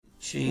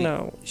She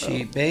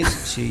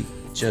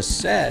just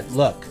said,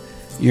 look,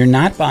 you're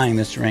not buying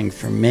this ring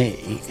for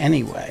me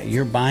anyway.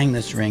 You're buying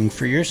this ring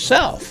for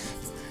yourself.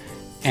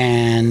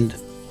 And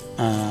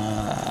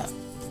I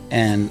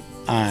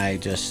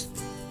just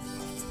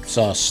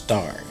saw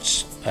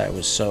stars. I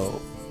was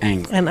so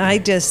angry. And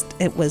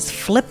it was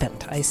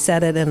flippant. I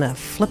said it in a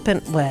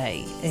flippant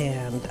way.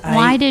 And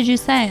why did you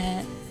say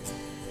it?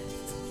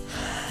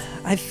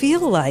 I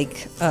feel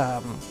like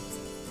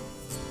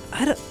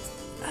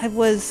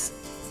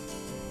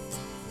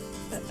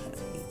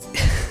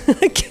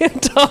I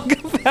can't talk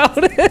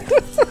about it.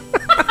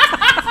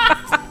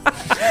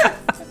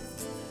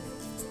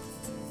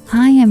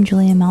 Hi, I'm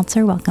Julia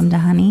Meltzer. Welcome to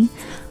Honey.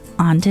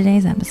 On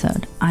today's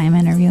episode, I am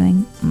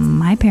interviewing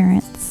my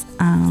parents.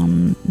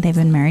 They've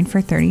been married for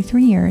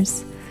 33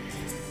 years.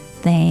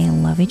 They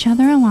love each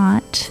other a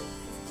lot.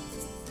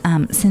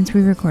 Since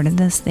we recorded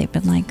this, they've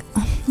been like,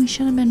 oh, we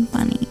should have been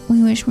funny.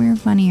 We wish we were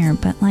funnier,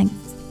 but like,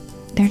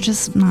 they're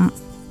just not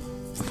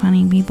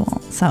funny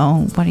people.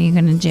 So what are you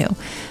going to do?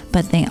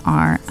 But they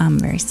are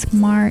very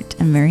smart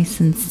and very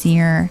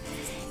sincere.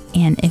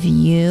 And if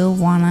you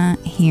want to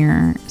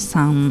hear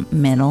some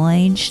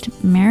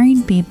middle-aged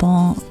married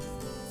people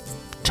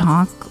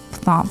talk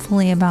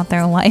thoughtfully about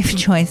their life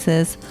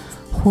choices,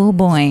 oh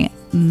boy,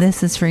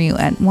 this is for you.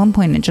 At one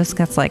point, it just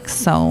gets like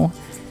so,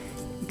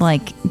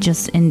 like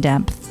just in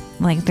depth.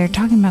 Like they're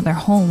talking about their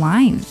whole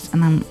lives,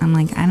 and I'm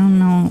like, I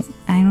don't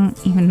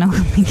even know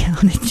how to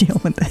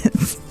deal with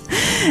this.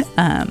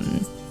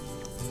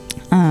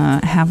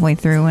 Halfway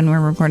through when we're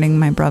recording,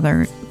 my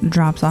brother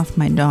drops off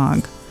my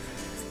dog.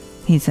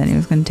 He said he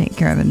was going to take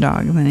care of the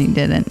dog, and then he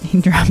didn't.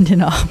 He dropped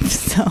it off,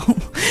 so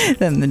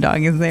then the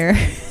dog is there.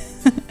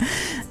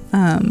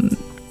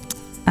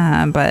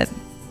 But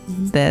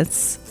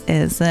this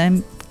is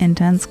an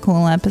intense,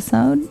 cool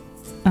episode.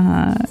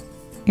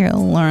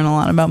 You'll learn a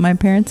lot about my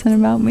parents and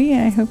about me.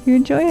 I hope you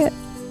enjoy it.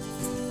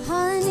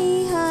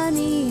 Honey,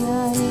 honey,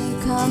 honey,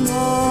 come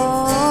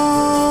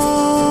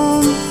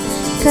home,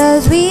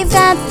 'cause we've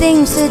got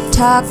things to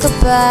talk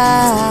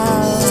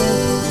about.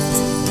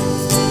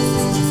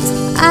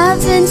 I've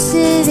been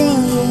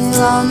sitting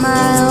here on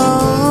my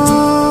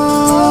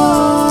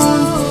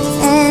own,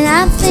 and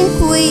I think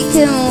we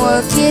can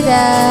work it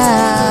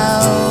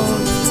out.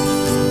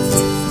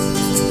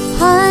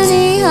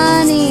 Honey,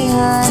 honey,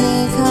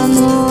 honey, come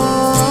home,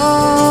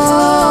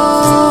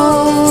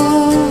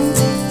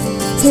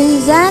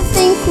 'cause I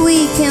think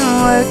we can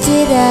work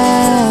it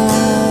out.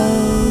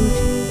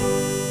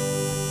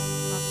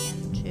 Plug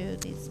into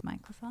these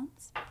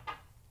microphones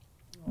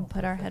and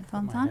put our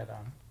headphones on.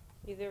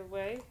 Either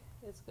way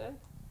is good.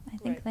 I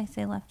think they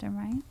say left and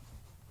right.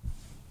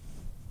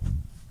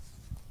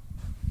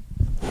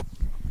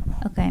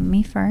 Okay,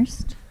 me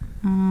first.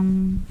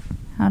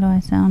 How do I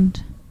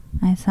sound?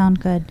 I sound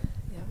good.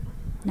 Yep.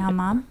 Now,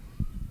 Mom?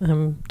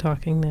 I'm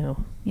talking now.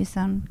 You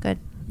sound good.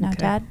 Now, Okay.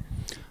 Dad?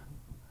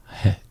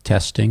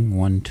 Testing,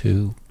 1,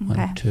 2, 1,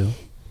 Okay. 2.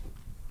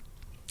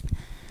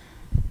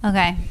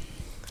 Okay.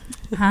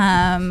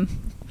 I'm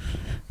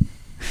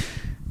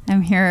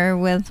here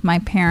with my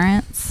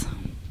parents.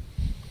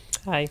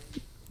 Hi.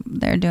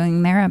 They're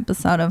doing their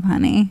episode of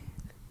Honey.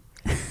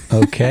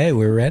 Okay,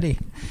 we're ready.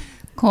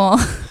 Cool.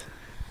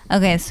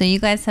 Okay, so you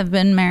guys have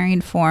been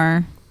married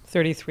for...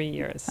 33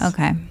 years.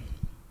 Okay.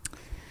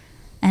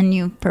 And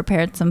you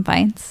prepared some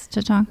fights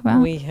to talk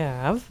about? We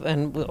have,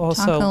 and we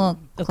also Talk a little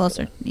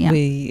closer. Yeah.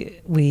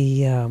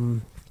 We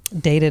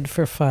dated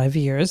for 5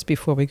 years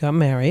before we got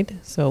married,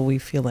 so we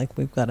feel like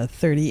we've got a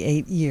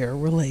 38-year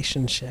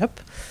relationship.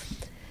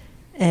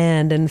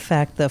 And in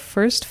fact, the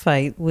first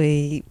fight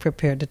we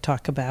prepared to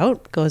talk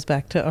about goes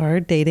back to our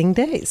dating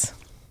days,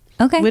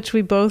 Okay. which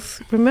we both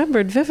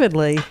remembered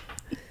vividly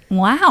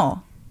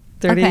Wow.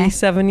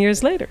 37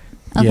 years later.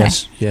 Okay.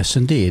 Yes,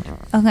 indeed.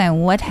 Okay,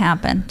 what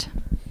happened?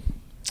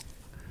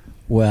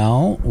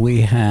 Well,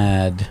 we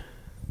had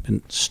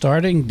been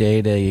starting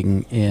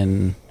dating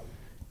in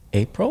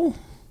April,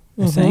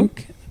 I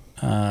think.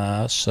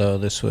 So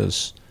this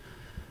was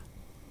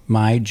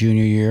my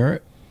junior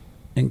year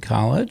in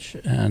college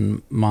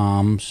and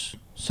Mom's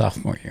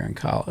sophomore year in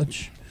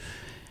college.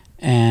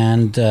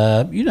 And,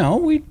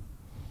 we'd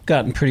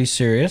gotten pretty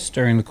serious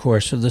during the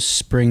course of the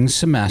spring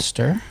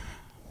semester.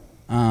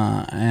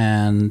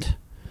 And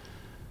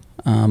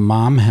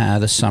Mom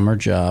had a summer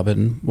job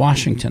in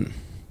Washington,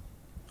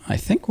 I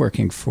think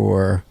working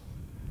for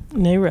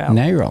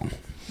NARAL.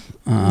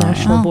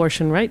 National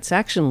Abortion Rights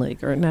Action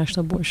League, or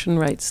National Abortion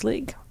Rights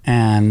League.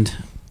 And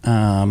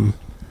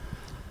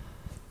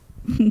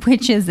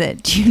Which is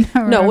it? Do you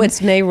know? No,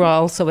 it's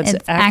NARAL, so it's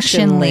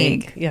Action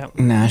League. Yeah.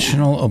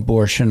 National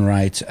Abortion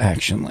Rights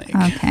Action League.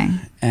 Okay.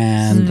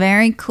 And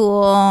Very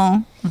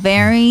cool.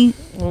 Very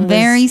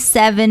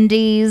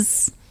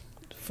 70s.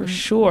 For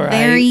sure.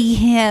 Very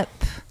hip.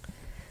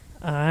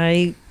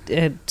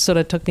 It sort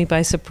of took me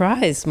by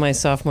surprise my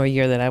sophomore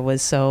year that I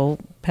was so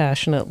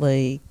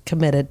passionately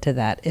committed to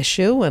that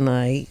issue, and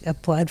I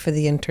applied for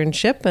the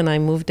internship, and I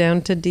moved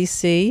down to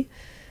D.C.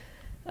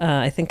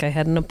 I think I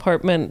had an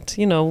apartment,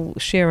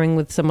 sharing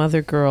with some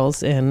other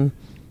girls in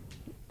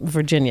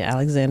Virginia,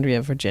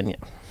 Alexandria, Virginia.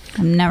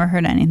 I've never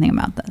heard anything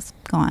about this.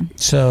 Go on.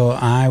 So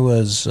I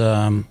was,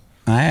 I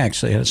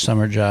actually had a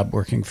summer job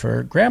working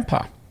for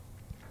Grandpa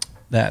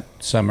that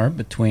summer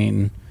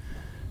between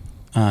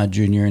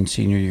junior and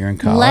senior year in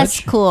college. Less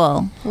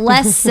cool,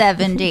 less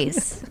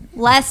 70s,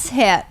 less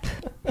hip.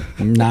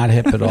 Not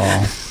hip at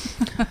all.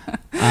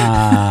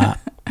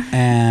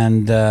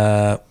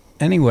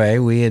 Anyway,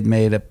 we had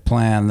made a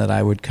plan that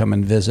I would come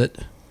and visit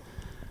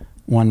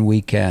one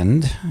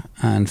weekend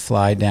and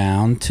fly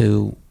down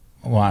to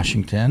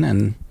Washington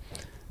and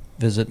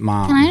visit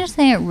Mom. Can I just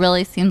say it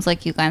really seems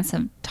like you guys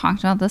have talked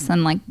about this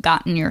and like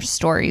gotten your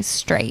stories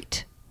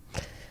straight.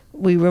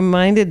 We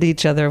reminded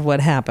each other of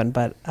what happened,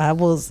 but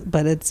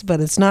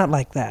it's not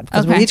like that,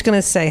 because we're Okay. each going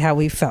to say how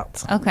we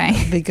felt.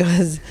 Okay.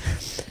 Because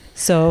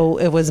so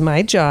it was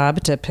my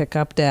job to pick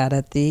up Dad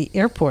at the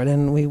airport,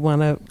 and we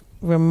want to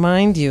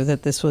remind you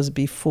that this was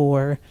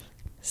before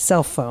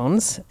cell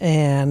phones,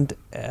 and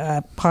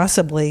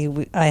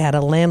possibly I had a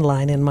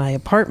landline in my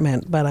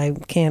apartment, but I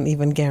can't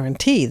even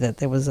guarantee that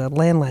there was a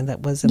landline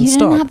that was You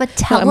installed. didn't have a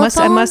telephone? No,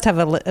 I must have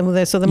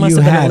so there must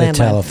You have had been a a landline.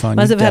 telephone.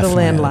 Must You have had a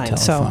definitely landline.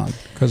 So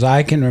because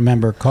I can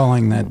remember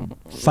calling that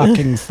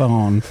fucking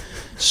phone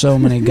so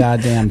many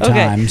goddamn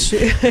times.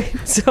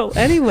 So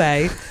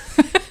anyway,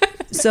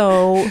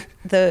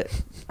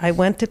 I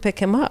went to pick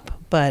him up,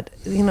 but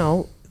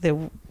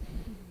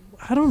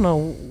I don't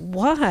know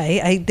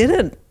why I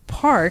didn't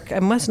park. I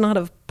must not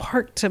have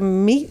parked to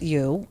meet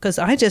you, because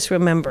I just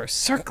remember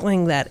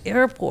circling that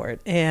airport,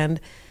 and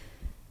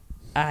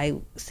I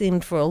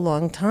seemed for a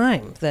long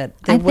time that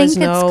there was it's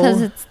no.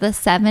 because it's the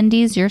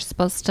 70s. You're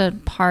supposed to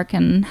park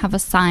and have a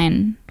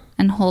sign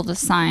and hold a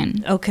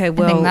sign. Okay, I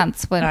well, think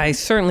that's what. I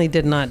certainly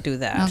did not do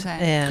that. Okay.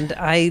 And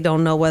I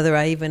don't know whether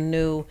I even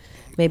knew,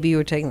 maybe you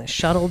were taking the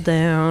shuttle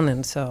down,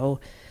 and so,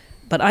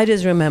 but I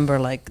just remember,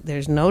 like,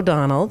 there's no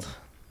Donald,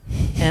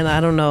 and I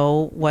don't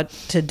know what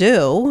to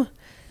do,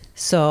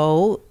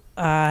 so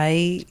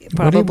I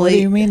probably... What do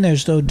you mean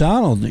there's no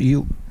Donald?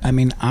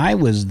 I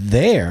was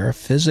there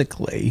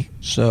physically,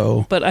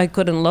 so... But I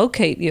couldn't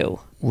locate you.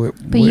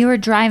 But you were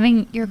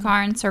driving your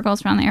car in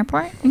circles around the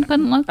airport and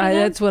couldn't locate him?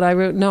 That's what I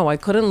wrote. No, I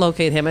couldn't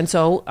locate him, and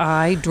so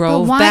I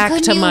drove But why back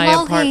couldn't to you my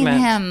locate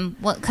apartment. him?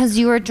 Because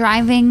you were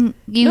driving.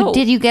 No.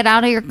 Did you get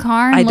out of your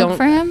car and I look don't-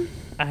 for him?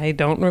 I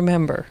don't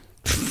remember.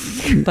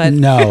 But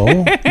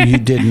No, you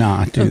did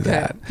not do Okay,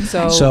 that.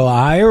 so-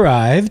 I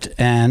arrived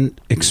and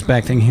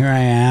expecting, here I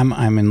am,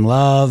 I'm in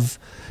love.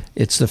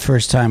 It's the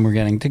first time we're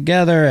getting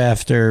together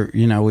after,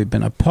 we've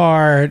been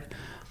apart.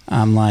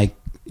 I'm like,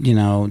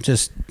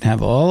 just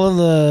have all of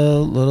the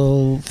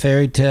little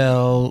fairy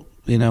tale,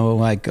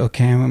 like,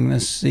 okay, I'm going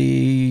to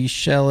see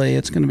Shelly.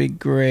 It's going to be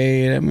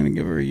great. I'm going to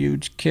give her a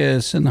huge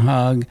kiss and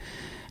hug.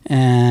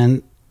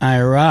 And I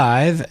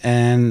arrive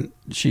and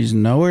she's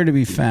nowhere to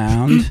be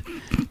found.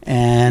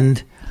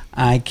 And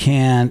I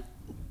can't,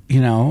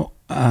 there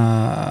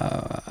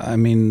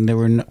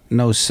were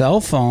no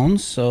cell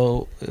phones.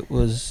 So it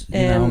was,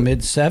 And- mid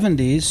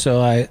 70s.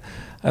 So I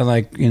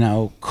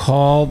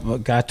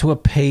called, got to a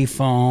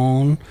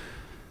payphone,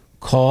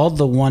 called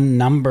the one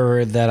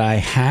number that I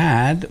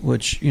had,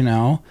 which,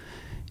 and,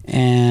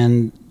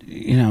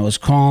 was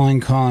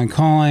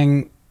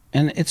calling.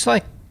 And it's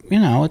like,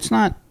 it's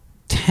not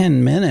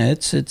 10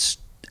 minutes, it's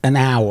an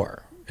hour.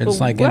 It's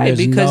like, and right,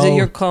 there's because no-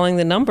 you're calling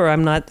the number.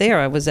 I'm not there.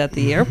 I was at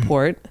the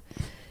airport,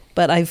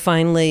 but I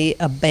finally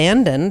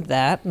abandoned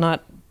that,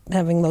 not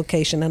having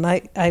location. And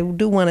I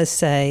do want to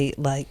say,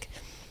 like,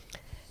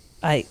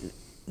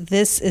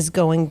 this is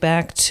going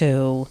back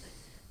to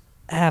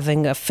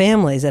having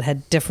families that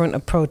had different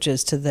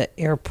approaches to the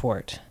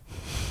airport.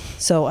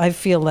 So I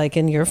feel like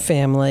in your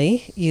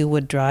family, you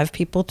would drive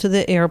people to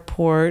the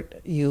airport,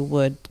 you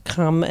would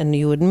come and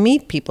you would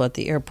meet people at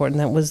the airport,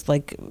 and that was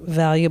like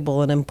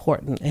valuable and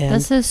important. And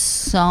This is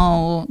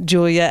so.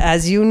 Julia,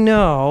 as you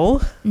know,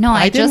 No,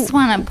 I just didn't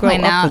want to grow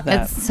point up out with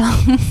that.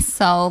 it's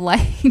so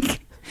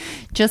like,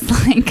 just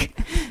like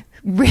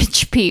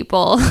rich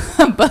people,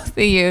 both of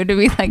you, to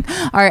be like,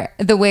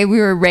 the way we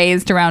were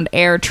raised around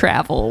air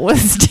travel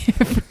was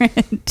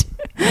different.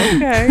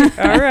 Okay,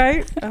 all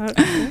right,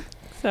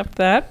 accept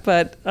that.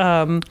 But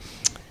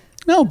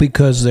No,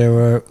 because there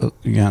were,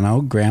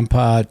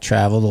 Grandpa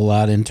traveled a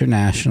lot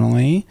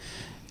internationally.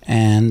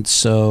 And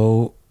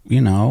so,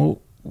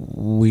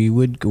 we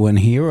would, when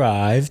he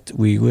arrived,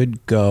 we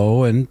would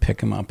go and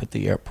pick him up at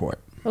the airport.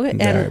 okay,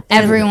 There. and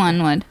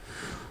Everyone would.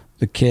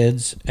 The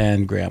kids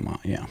and Grandma,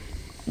 yeah.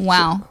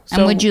 Wow. So-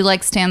 And would you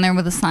like stand there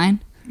with a sign?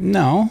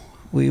 No,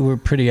 we were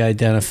pretty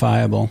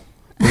identifiable.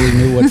 We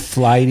knew what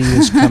flight he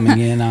was coming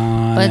in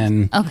on, But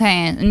and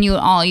okay, and you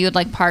would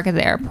like park at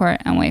the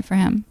airport and wait for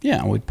him.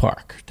 yeah, we'd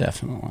park,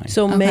 definitely.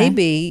 So Okay.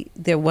 maybe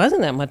there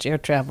wasn't that much air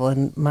travel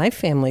in my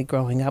family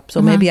growing up.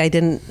 So Uh-huh. maybe I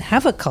didn't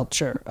have a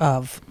culture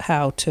of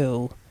how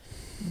to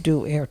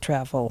do air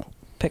travel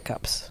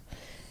pickups.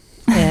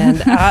 And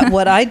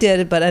what I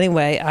did, but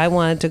anyway, I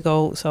wanted to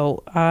go.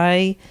 So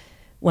I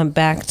went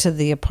back to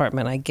the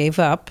apartment. I gave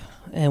up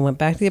and went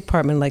back to the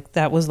apartment. Like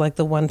that was like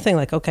the one thing.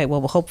 Like, okay,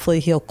 well, hopefully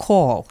he'll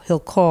call. He'll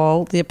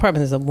call the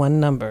apartment. There's a one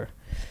number.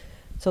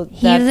 So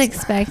He was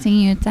expecting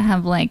you to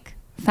have like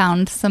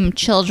found some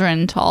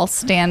children to all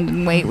stand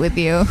and wait with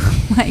you,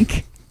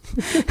 like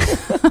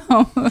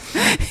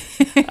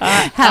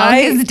how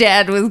his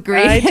dad was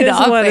greeted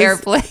off the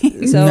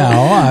airplane. So, no,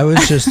 I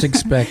was just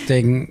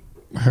expecting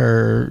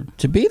her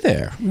to be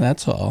there.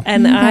 That's all.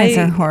 and you guys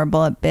are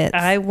horrible at bits.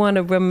 I want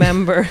to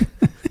remember.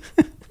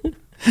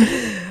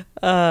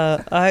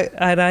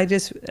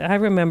 I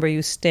remember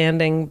you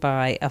standing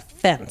by a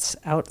fence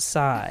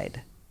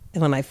outside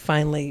when I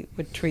finally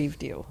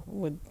retrieved you.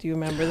 Do you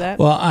remember that?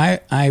 Well,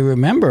 I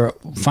remember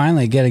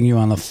finally getting you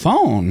on the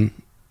phone,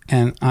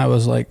 and I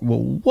was like, well,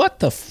 what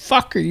the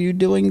fuck are you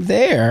doing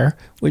there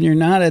when you're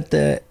not at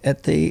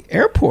the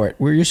airport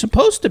where you're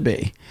supposed to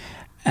be?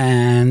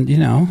 And, you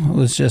know, it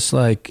was just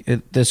like,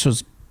 this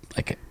was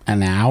like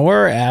an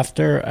hour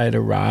after I'd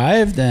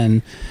arrived,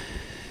 and,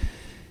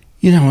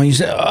 you know, you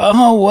said,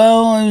 oh,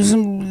 well, it was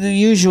the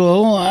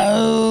usual.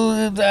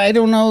 I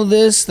don't know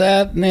this,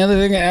 that, and the other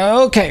thing.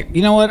 Okay,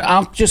 you know what?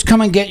 I'll just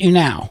come and get you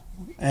now.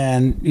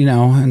 And, you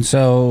know, and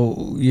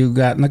so you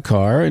got in the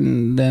car,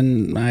 and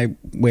then I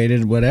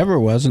waited whatever it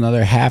was,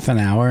 another half an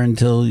hour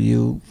until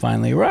you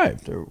finally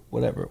arrived, or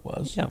whatever it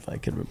was, if I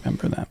could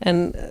remember that.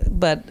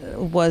 But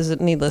was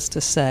it, needless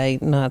to say,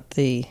 not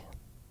the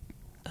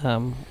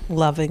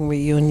loving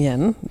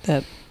reunion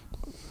that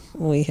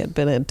we had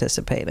been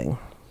anticipating.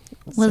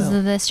 Was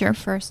this your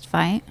first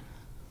fight?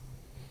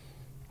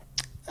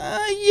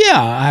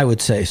 Yeah, I would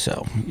say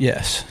so.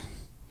 Yes.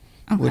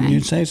 Okay. Wouldn't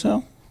you say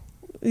so?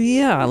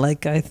 Yeah,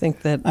 like I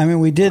think that. I mean,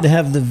 we did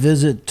have the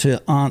visit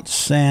to Aunt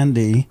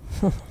Sandy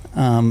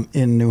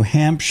in New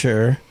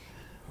Hampshire,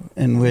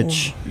 in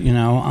which, you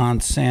know,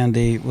 Aunt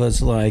Sandy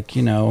was like,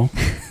 you know,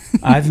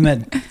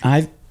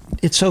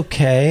 it's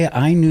okay.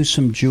 I knew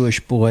some Jewish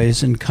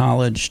boys in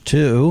college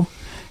too.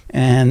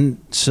 And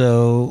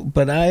so,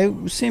 but I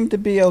seemed to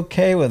be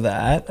okay with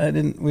that.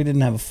 We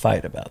didn't have a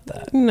fight about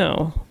that.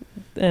 No.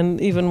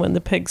 And even when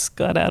the pigs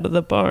got out of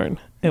the barn,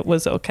 it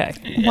was okay.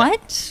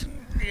 What?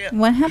 Yeah.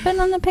 What happened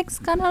when the pigs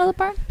got out of the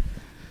barn?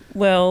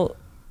 Well,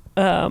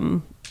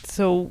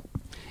 so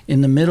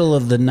in the middle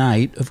of the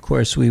night, of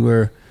course, we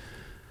had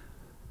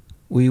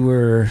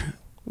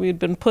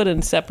been put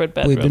in separate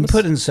bedrooms. We'd been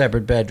put in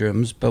separate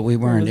bedrooms, but we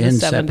weren't in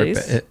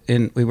separate.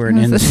 We weren't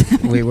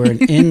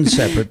in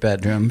separate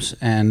bedrooms.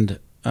 And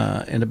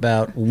at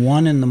about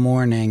 1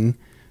 a.m,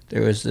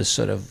 there was this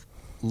sort of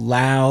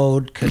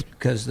loud,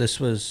 because this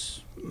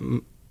was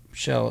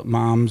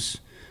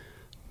Mom's,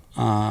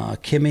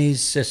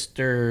 Kimmy's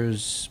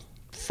sister's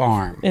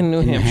farm in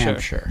New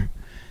Hampshire.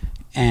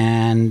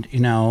 And, you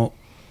know,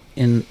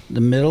 in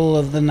the middle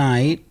of the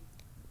night,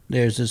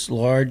 there's a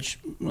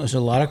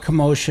lot of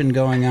commotion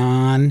going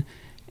on.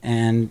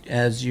 And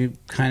as you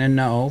kind of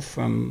know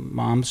from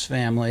Mom's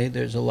family,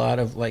 there's a lot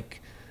of,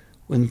 like,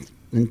 when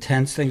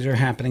intense things are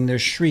happening,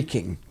 there's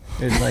shrieking.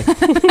 There's like,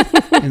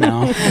 you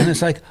know, and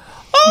it's like,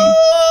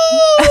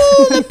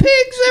 oh, the pigs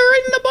are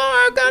in the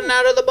barn, gotten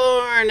out of the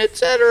barn,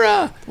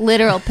 etc.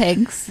 Literal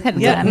pigs had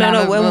gotten out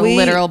of the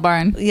literal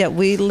barn. Yeah,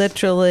 we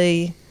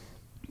literally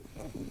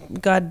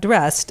got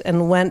dressed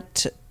and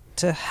went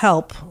to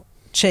help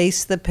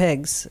chase the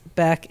pigs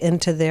back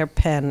into their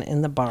pen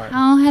in the barn.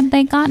 How had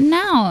they gotten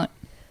out?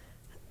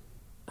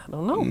 I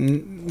don't know.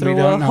 Through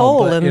a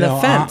hole in the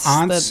fence.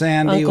 Aunt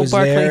Sandy Uncle was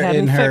Barkley there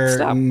in hadn't fixed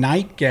her up.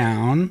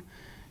 nightgown,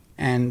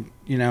 and,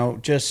 you know,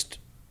 just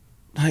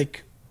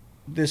like,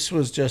 this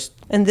was just...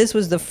 And this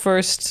was the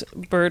first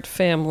Burt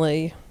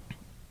family...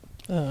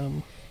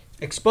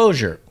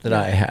 exposure that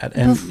I had.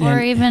 And, before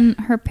even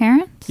her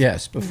parents?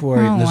 Yes, before.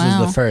 Oh, this wow.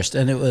 was the first.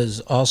 And it was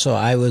also,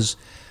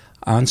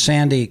 Aunt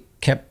Sandy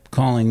kept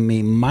calling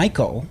me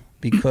Michael,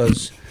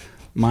 because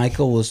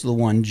Michael was the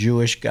one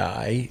Jewish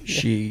guy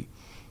she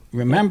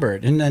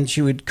remembered. And then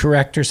she would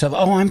correct herself.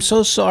 Oh, I'm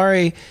so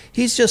sorry.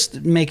 He's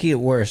just making it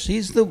worse.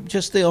 He's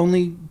just the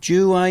only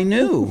Jew I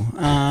knew.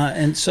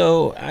 And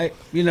so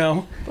you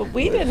know. But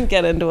we didn't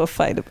get into a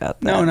fight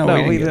about that.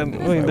 No, we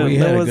didn't. We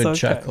had a good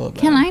chuckle about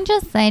it. Can I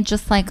just say,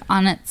 just like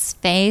on its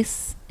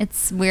face,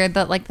 it's weird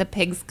that like the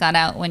pigs got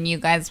out when you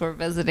guys were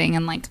visiting,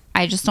 and like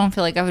I just don't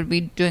feel like I would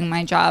be doing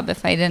my job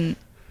if I didn't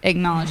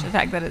acknowledge the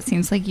fact that it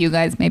seems like you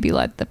guys maybe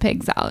let the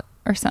pigs out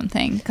or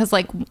something, because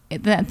like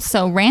that's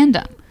so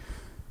random.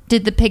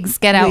 Did the pigs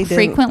get out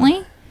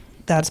frequently?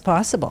 That's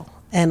possible.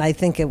 And I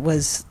think it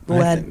was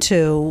led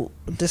to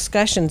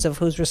discussions of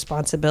whose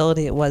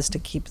responsibility it was to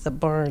keep the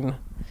barn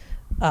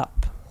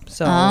up.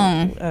 So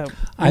I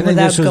think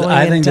without this was, going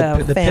I think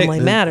into the family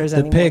matters the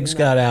anymore. pigs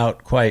got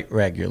out quite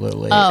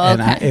regularly. Oh,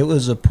 and okay. it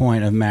was a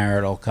point of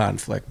marital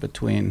conflict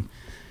between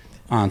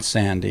Aunt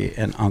Sandy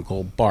and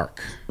Uncle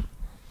Bark.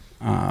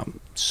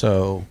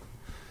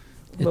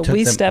 But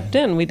we stepped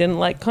in. We didn't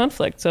like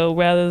conflict. So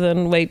rather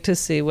than wait to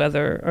see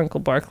whether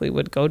Uncle Barkley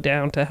would go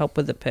down to help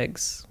with the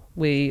pigs,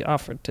 we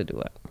offered to do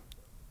it.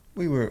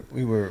 We were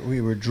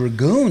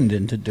dragooned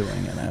into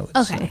doing it, I would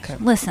say. Okay,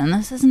 listen,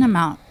 this isn't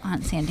about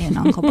Aunt Sandy and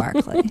Uncle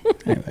Barkley.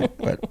 Anyway,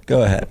 but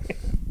go ahead.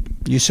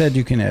 You said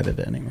you can edit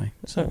anyway.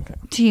 Okay.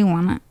 Do you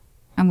want it?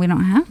 And we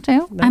don't have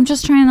to. I'm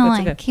just trying to That's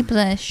like okay. keep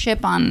the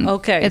ship on.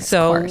 Okay, its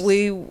so course.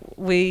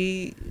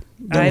 we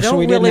So I don't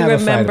we didn't really have a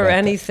fight remember about that.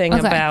 anything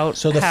Okay. about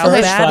So the how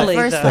first badly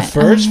fight- The fight.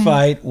 first Okay.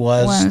 fight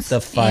was Was-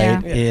 the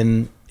fight yeah.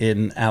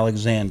 in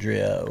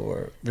Alexandria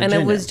or Virginia. and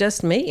it was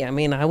just me. I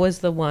mean, I was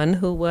the one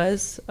who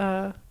was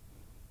at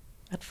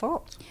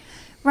fault.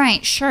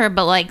 Right, sure,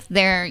 but like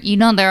there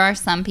are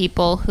some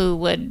people who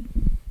would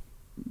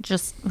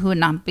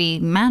not be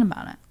mad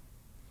about it.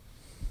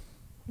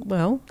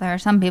 Well, There are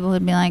some people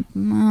who'd be like,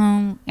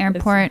 "Oh,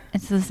 airport,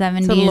 it's the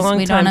 70s. it's a long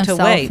We time don't have to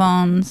cell wait.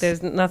 phones."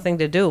 There's nothing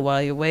to do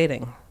while you're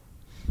waiting.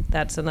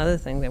 That's another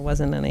thing. There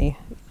wasn't any.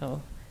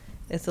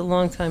 It's a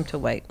long time to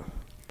wait.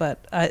 But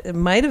it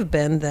might have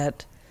been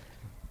that,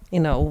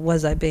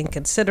 was I being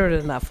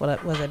considerate enough?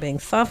 Was I being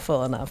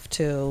thoughtful enough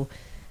to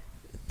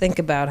think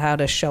about how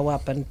to show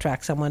up and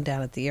track someone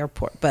down at the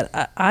airport? But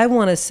I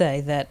want to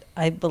say that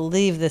I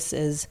believe this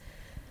is,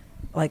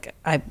 like,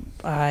 I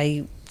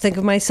think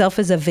of myself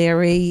as a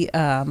very,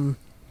 on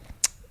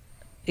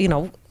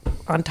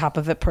top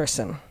of it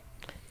person.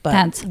 But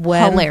That's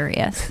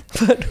hilarious.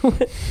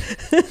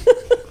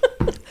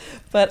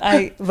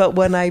 But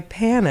when I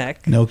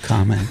panic, No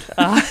comment.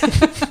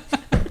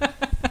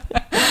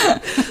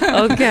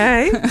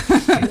 okay.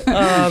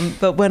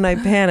 But when I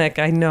panic,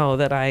 I know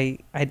that I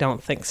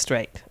don't think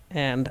straight.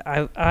 And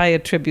I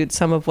attribute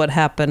some of what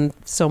happened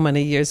so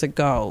many years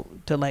ago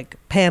to like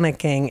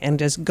panicking and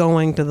just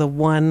going to the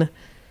one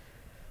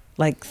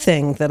like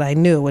thing that I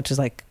knew, which is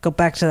like go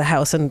back to the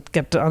house and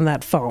get on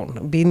that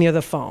phone, be near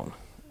the phone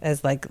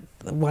as like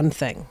the one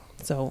thing.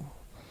 So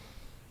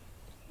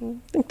I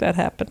think that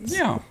happens.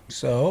 Yeah.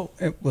 So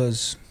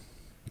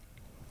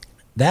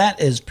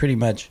that is pretty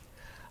much,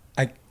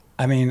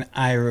 I mean,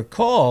 I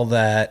recall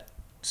that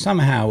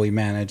somehow we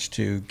managed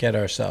to get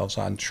ourselves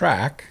on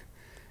track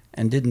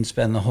and didn't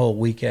spend the whole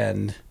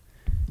weekend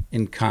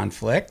in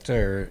conflict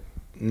or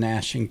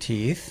gnashing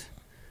teeth.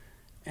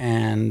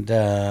 And,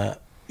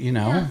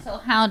 Yeah, so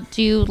how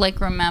do you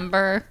like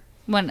remember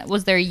when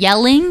was there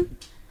yelling?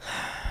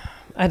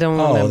 I don't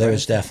remember. Oh, there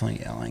was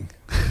definitely yelling.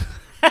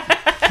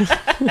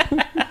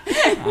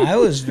 I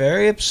was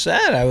very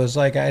upset. I was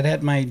like, I'd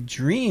had my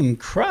dream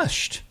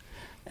crushed.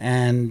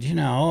 And,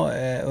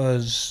 it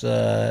was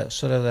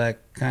sort of that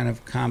kind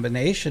of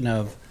combination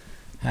of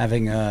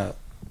having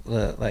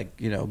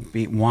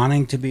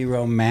wanting to be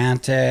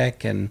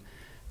romantic and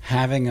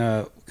having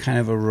a kind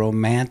of a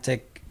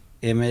romantic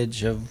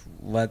image of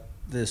what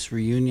this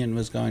reunion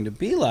was going to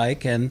be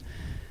like. And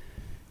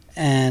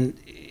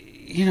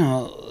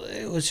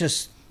it was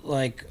just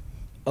like,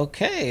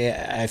 okay,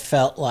 I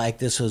felt like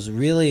this was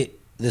really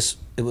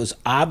it was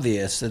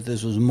obvious that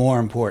this was more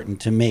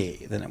important to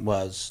me than it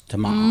was to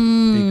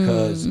Mom.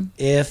 Because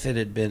if it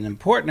had been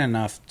important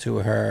enough to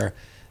her,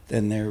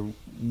 then there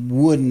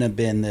wouldn't have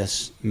been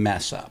this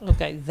mess up.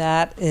 Okay,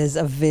 that is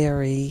a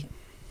very,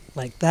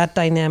 like that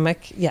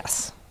dynamic,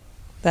 yes.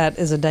 That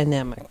is a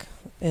dynamic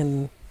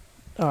in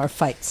our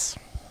fights.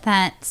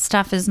 That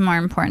stuff is more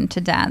important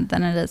to Dad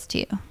than it is to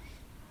you.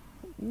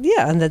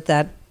 Yeah, and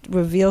that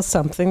reveals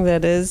something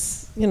that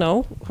is,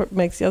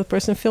 makes the other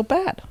person feel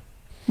bad.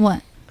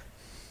 What?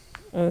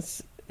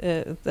 It's,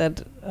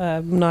 that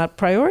I'm not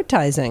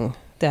prioritizing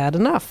Dad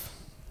enough.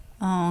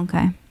 Oh,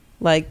 okay.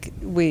 Like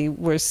we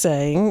were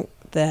saying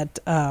that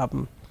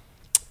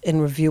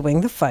in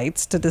reviewing the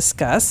fights to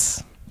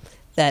discuss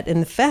that,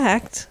 in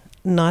fact,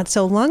 not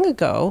so long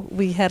ago,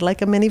 we had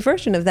like a mini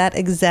version of that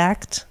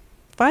exact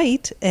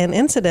fight and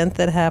incident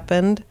that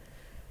happened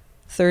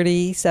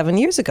 37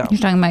 years ago. You're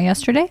talking about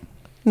yesterday?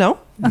 No,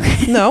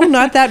 no,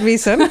 not that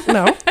recent.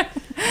 No,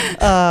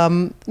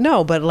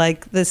 no, but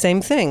like the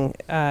same thing.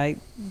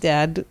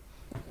 Dad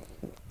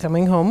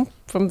coming home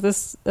from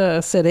this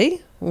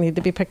city, needed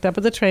to be picked up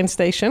at the train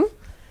station,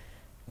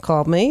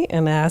 called me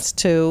and asked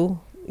to,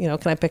 can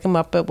I pick him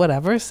up at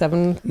whatever,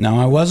 7? No,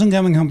 I wasn't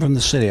coming home from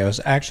the city. I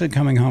was actually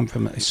coming home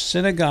from a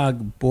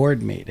synagogue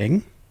board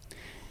meeting.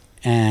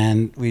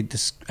 And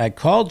I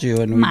called you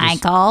and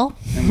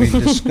we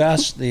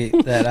discussed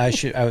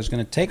that I was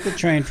going to take the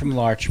train from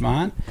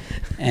Larchmont,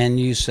 and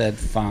you said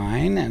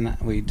fine, and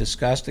we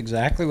discussed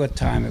exactly what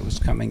time it was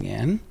coming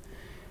in,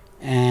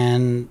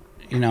 and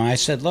I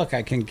said, look,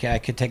 I could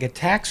take a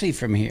taxi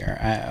from here.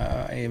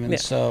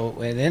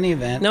 So at any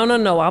event,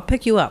 No, I'll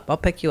pick you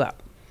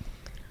up.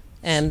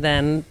 And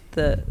then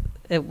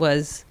it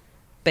was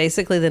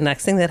basically the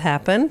next thing that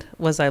happened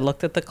was I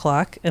looked at the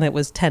clock and it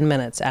was 10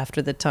 minutes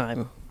after the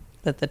time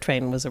that the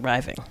train was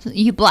arriving. So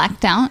you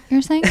blacked out,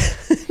 you're saying?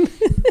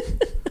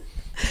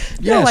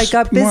 No, I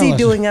got more or busy less.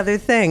 doing other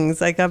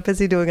things.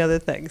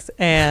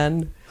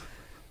 And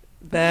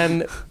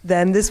then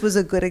this was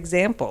a good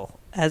example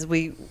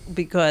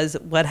because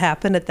what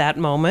happened at that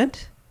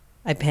moment,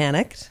 I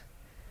panicked.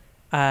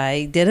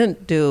 I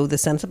didn't do the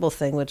sensible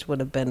thing, which would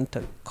have been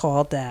to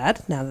call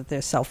Dad now that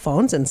there's cell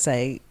phones and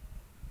say,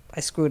 I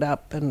screwed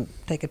up and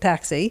take a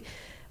taxi.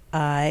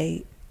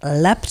 I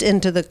leapt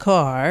into the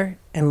car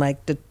and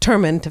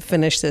determined to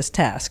finish this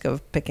task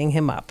of picking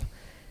him up.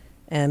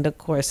 And of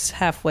course,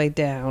 halfway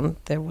down,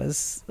 there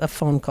was a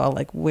phone call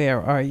like, "Where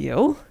are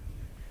you?"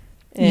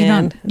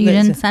 You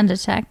didn't send a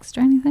text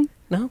or anything?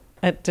 No,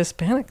 I just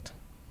panicked.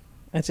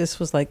 I just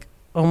was like,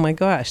 "Oh my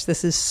gosh,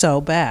 this is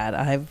so bad."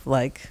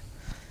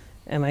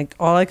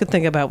 All I could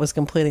think about was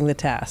completing the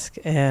task.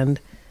 And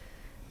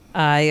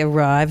I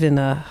arrived in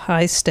a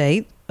high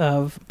state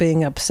of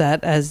being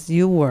upset, as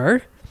you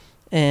were.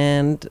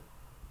 And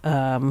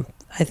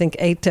I think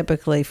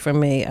atypically for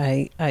me,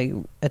 I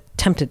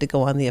attempted to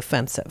go on the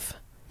offensive.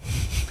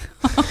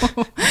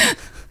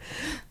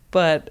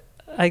 But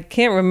I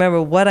can't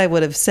remember what I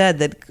would have said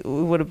that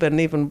would have been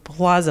even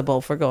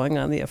plausible for going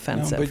on the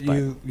offensive.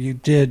 No, but you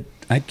did.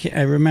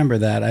 I remember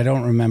that. I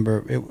don't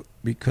remember it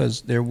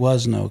because there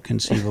was no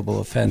conceivable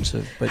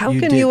offensive. But how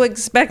can you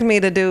expect me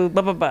to do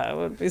blah, blah, blah? It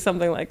would be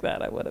something like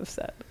that, I would have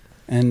said.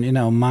 And,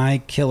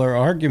 my killer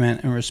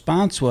argument in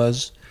response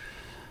was,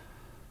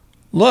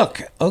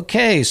 look,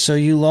 okay, so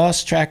you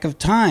lost track of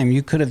time.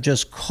 You could have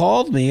just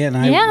called me and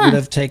I would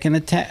have taken a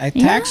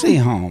taxi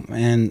home.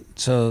 And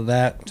so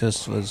that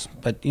just was,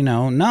 but,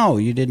 no,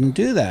 you didn't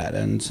do that.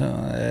 And so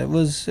it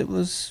was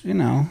snarky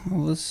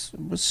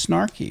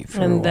for a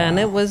while. And then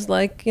it was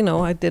like,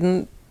 I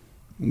didn't.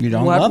 You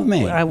don't love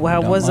me.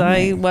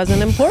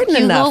 Wasn't important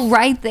enough. You go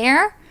right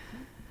there?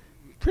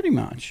 Pretty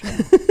much. Yeah.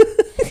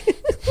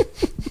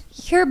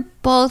 You're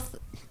both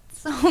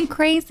so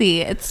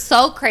crazy. It's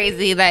so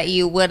crazy that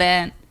you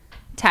wouldn't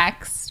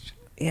text.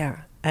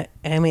 Yeah.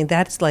 I mean,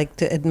 that's like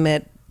to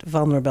admit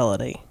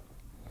vulnerability.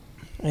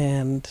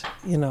 And,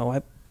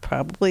 I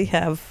probably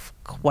have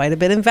quite a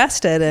bit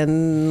invested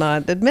in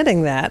not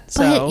admitting that.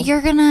 So.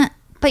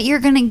 But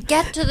you're gonna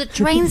get to the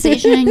train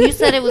station, and you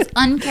said it was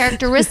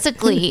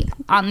uncharacteristically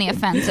on the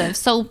offensive.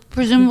 So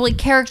presumably,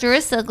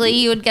 characteristically,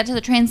 you would get to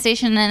the train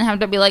station and have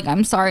to be like,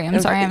 "I'm sorry, I'm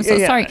sorry, I'm so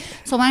sorry."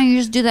 So why don't you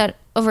just do that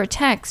over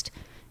text,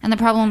 and the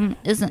problem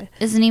isn't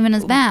even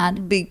as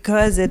bad?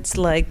 Because it's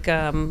like,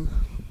 in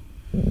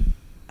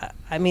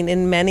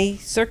many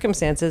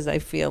circumstances, I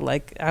feel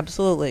like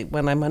absolutely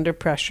when I'm under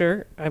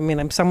pressure.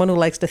 I'm someone who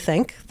likes to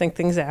think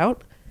things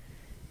out.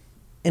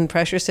 In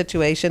pressure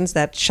situations,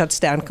 that shuts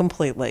down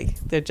completely.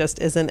 There just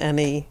isn't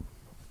any,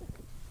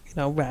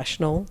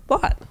 rational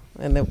thought.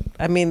 And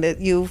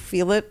you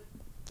feel it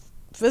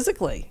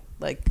physically,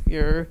 like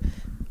you're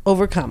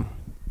overcome.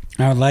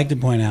 I would like to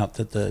point out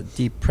that the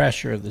deep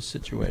pressure of the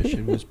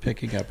situation was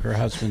picking up her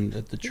husband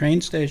at the train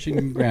station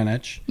in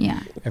Greenwich. Yeah.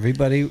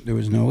 Everybody, there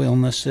was no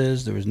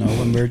illnesses, there was no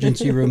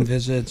emergency room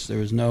visits, there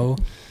was no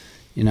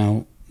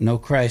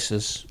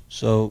crisis.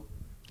 So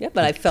yeah,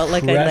 but I felt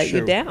like I let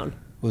you down.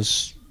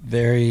 Was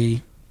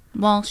very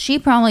well. She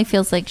probably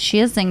feels like she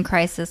is in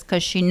crisis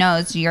because she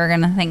knows you're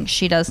gonna think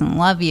she doesn't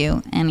love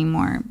you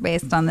anymore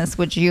based on this,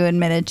 which you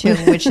admitted to,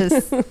 which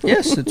is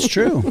yes, it's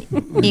true.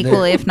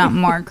 Equally, if not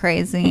more,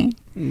 crazy.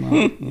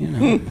 Well,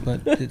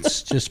 but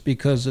it's just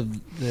because of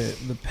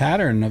the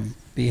pattern of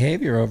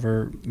behavior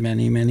over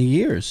many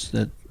years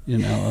that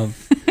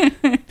of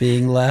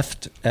being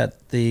left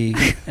at the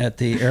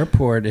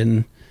airport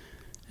in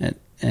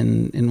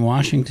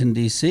Washington,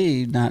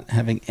 D.C., not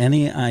having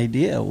any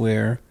idea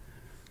where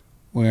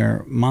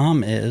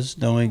mom is,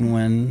 knowing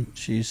when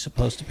she's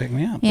supposed to pick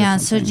me up. Yeah,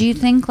 so do you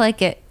think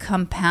like it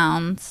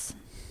compounds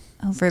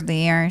over the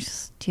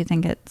years? Do you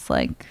think it's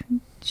like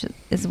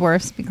is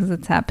worse because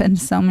it's happened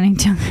so many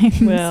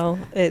times? Well,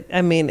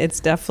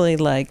 it's definitely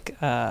like,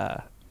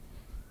 bottom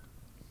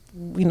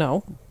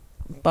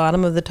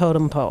of the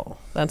totem pole.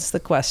 That's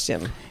the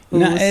question.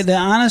 No, the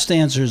honest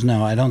answer is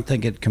no. I don't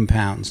think it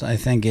compounds. I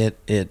think it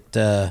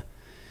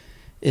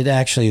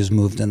actually has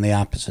moved in the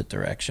opposite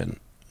direction,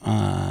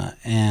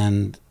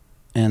 and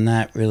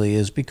that really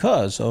is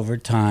because over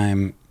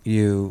time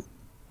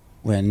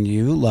when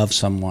you love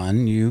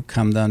someone, you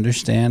come to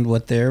understand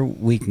what their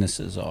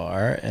weaknesses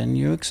are, and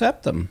you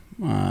accept them,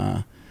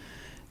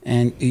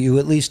 and you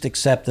at least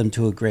accept them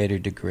to a greater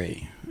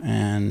degree,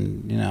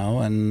 and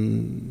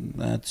and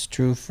that's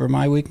true for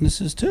my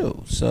weaknesses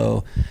too.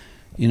 So.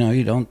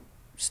 You don't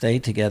stay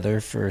together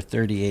for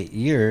 38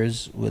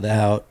 years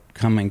without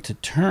coming to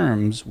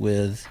terms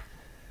with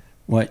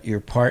what your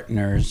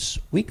partner's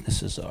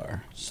weaknesses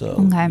are.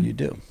 So you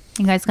do.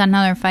 You guys got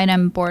another fight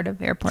on board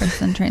of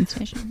airports and train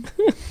stations.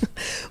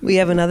 We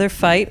have another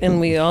fight, and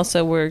we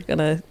also were going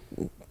to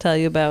tell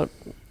you about,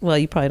 well,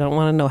 you probably don't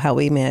want to know how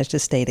we managed to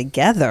stay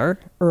together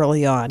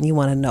early on. You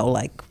want to know,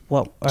 like,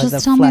 what are the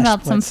just tell me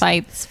about some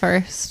fights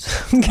first.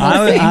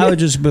 I would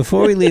just,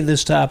 before we leave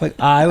this topic,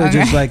 I would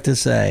just like to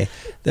say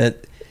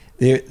that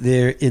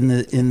there in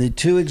the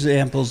two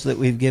examples that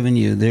we've given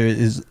you,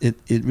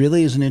 it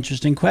really is an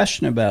interesting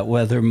question about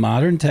whether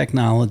modern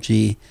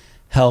technology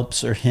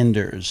helps or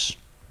hinders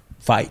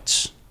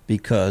fights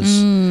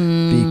because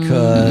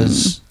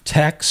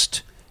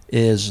text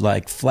is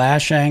like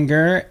flash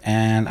anger,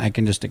 and I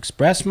can just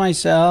express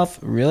myself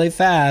really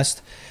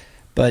fast,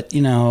 but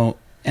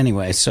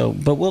anyway,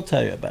 but we'll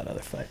tell you about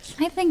other fights.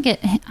 I think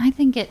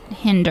it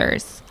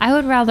hinders. I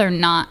would rather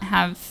not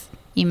have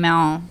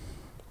email,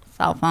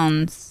 cell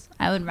phones.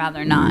 I would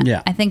rather not.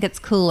 Yeah. I think it's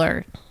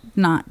cooler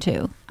not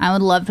to. I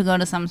would love to go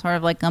to some sort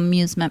of like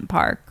amusement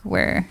park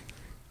where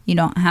you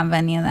don't have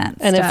any of that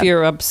And stuff. if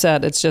you're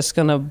upset, it's just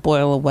going to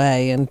boil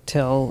away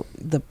until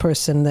the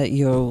person that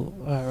you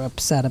are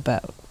upset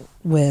about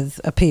with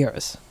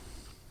appears.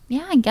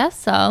 Yeah, I guess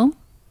so.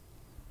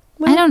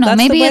 Well, I don't know. that's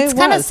the Maybe way it's it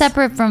kind of was.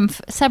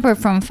 separate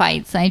from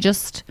fights. I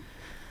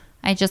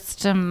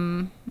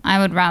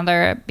would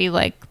rather it be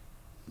like,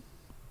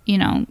 you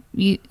know,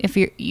 you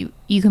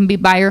can be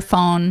by your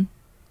phone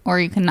or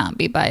you cannot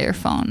be by your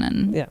phone,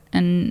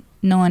 and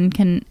no one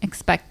can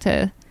expect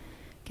to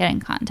get in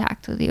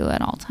contact with you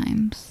at all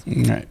times.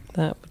 Right.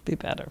 That would be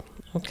better.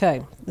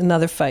 Okay,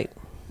 another fight.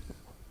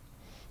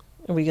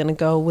 Are we going to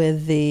go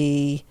with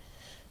the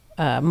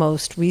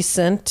most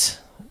recent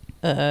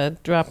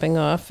dropping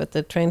off at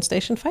the train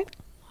station fight?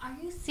 Are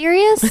you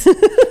serious?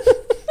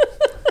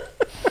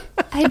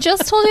 I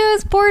just told you I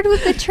was bored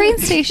with the train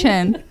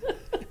station.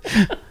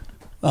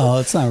 Oh,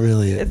 it's not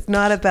really. It's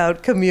not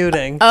about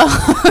commuting.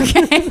 Oh,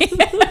 okay.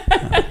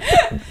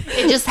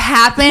 It just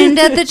happened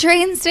at the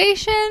train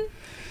station?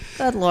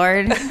 Good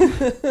Lord.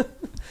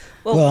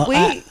 Well, we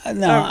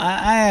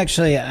I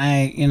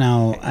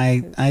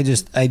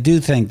do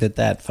think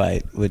that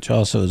fight, which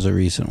also is a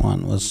recent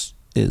one,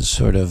 is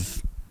sort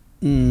of,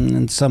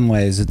 in some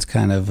ways, it's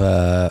kind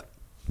of,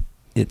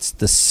 it's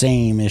the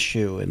same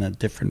issue in a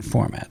different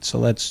format.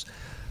 So I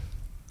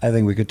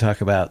think we could talk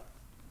about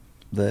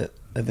the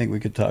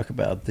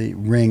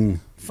ring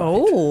fight.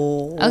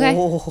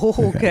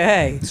 Oh,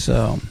 okay.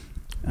 So,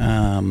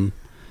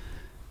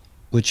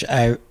 which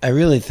I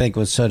really think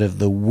was sort of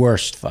the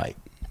worst fight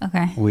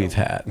Okay. we've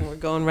had. We're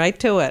going right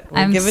to it. We're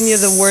I'm giving you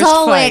the worst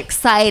so fight.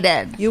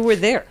 excited. You were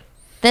there.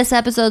 This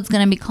episode's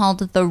going to be called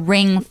The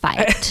Ring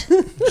Fight.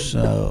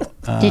 So,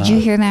 Did you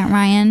hear that,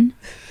 Ryan?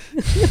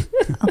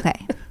 Okay.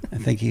 I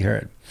think he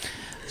heard.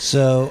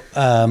 So,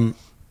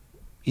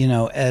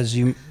 as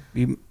you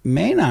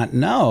may not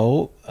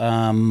know,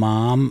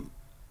 Mom,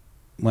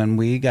 when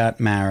we got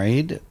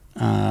married,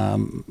 I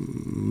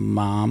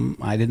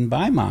didn't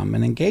buy Mom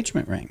an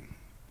engagement ring.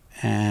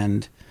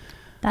 And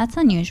That's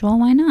unusual.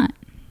 Why not?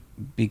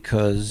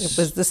 because It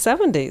was the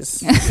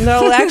 70s.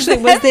 No, actually,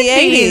 it was the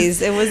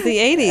 80s. It was the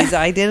 80s.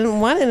 I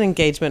didn't want an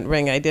engagement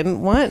ring. I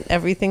didn't want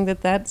everything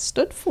that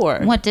stood for.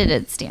 What did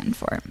it stand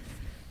for?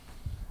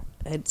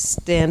 It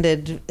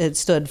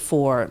stood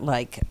for,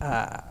 like,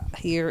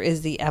 here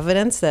is the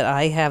evidence that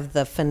I have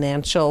the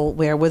financial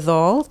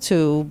wherewithal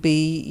to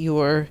be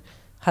your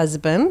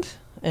husband.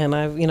 And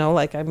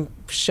I'm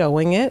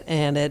showing it.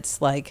 And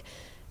it's like,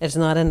 it's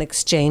not an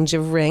exchange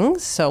of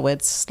rings. So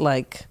it's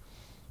like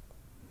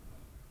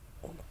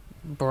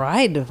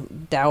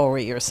bride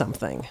dowry or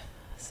something.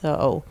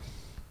 So,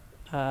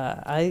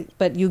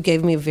 but you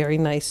gave me a very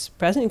nice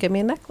present. You gave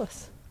me a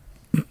necklace.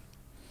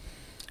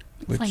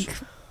 It's like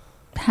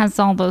has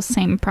all those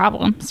same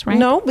problems, right?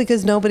 No,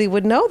 because nobody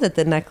would know that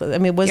the necklace. I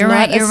mean, it was You're not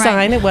right, a you're right.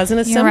 sign. It wasn't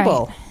a You're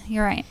symbol. right.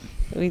 You're right.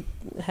 We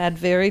had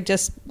very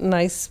just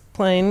nice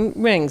plain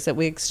rings that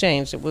we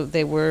exchanged.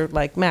 They were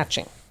like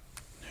matching.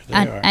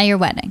 At your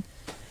wedding.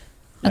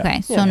 Yeah.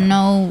 Okay, so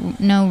Yeah.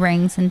 no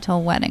rings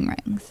until wedding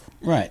rings.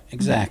 right,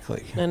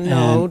 exactly, And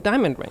no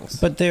diamond rings.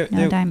 But there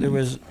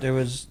diamonds.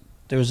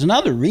 was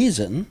another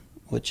reason,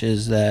 which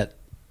is that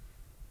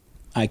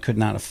I could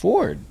not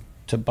afford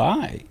to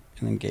buy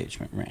an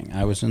engagement ring.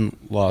 I was in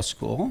law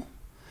school,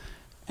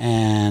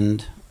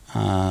 and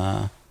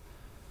I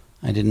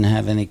didn't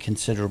have any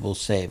considerable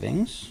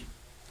savings,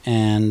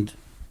 and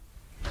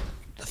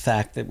the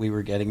fact that we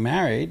were getting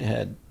married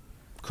had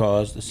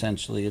caused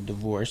essentially a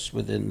divorce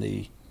within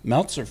the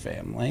Meltzer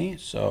family.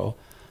 So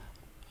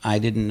I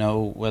didn't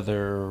know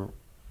whether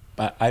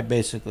I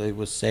basically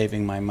was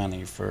saving my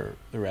money for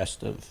the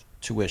rest of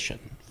tuition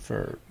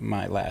for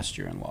my last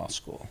year in law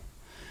school.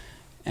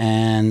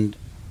 And,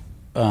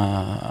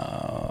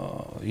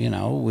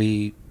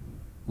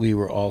 we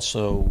were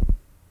also,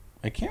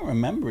 I can't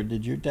remember,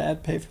 did your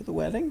dad pay for the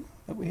wedding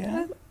that we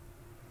had?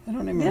 I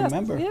don't even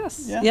remember.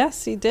 Yes. Yeah.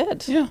 Yes, he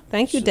did. Yeah.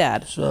 Thank you,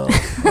 Dad. So,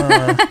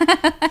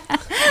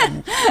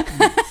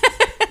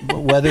 but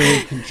whether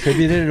we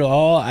contributed at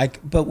all,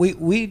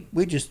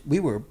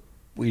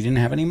 we didn't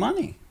have any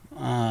money,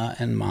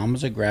 and Mom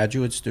was a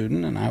graduate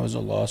student, and I was a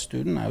law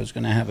student. I was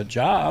going to have a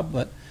job,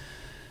 but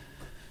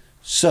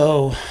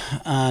so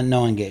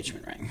no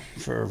engagement ring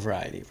for a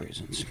variety of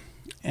reasons,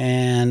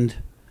 and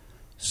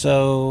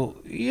so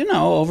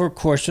over a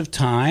course of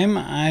time,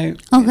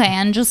 Okay,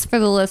 and just for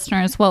the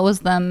listeners, what was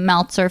the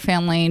Meltzer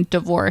family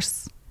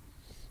divorce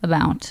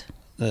about?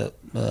 The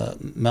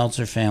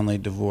Meltzer family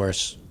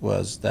divorce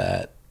was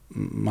that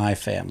my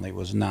family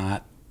was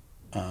not.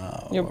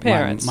 Your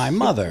parents. My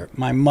mother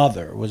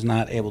was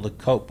not able to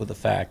cope with the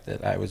fact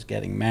that I was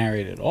getting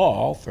married at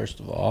all, first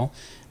of all,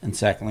 and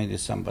secondly to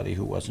somebody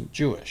who wasn't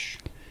Jewish.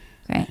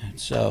 Okay. And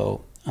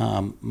so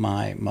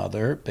my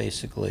mother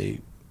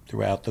basically,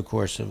 throughout the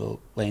course of a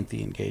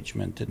lengthy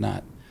engagement, did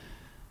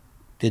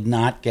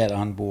not get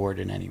on board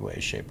in any way,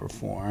 shape, or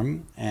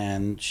form,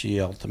 and she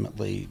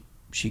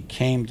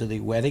came to the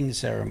wedding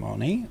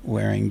ceremony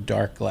wearing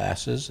dark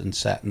glasses and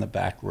sat in the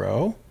back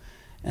row.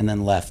 and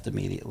then left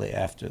immediately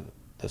after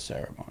the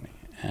ceremony.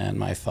 And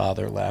my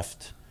father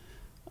left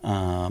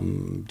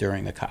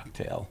during the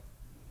cocktail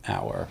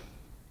hour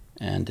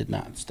and did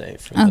not stay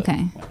for the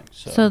Okay. wedding.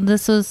 So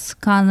this was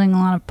causing a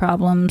lot of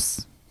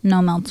problems.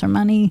 No Meltzer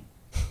money.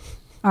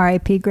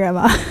 R.I.P.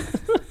 Grandma.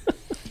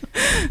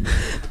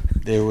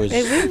 there was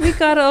Hey, we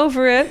got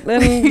over it,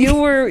 and you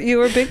were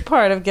a big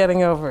part of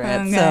getting over it.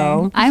 Okay.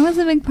 So I was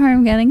a big part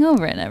of getting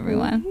over it,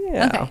 everyone.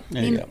 Yeah. Okay.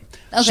 there you go.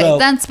 Okay, So-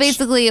 that's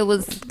basically it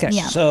was. Okay.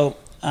 Yeah. So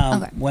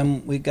Okay.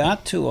 when we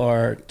got to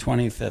our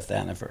 25th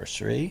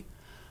anniversary,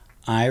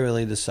 I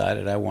really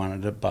decided I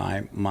wanted to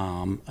buy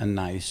Mom a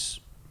nice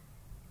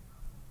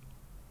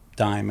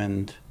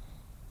diamond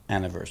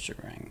anniversary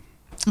ring.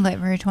 Okay,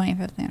 for your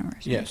 25th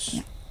anniversary. Yes.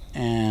 Yeah.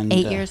 And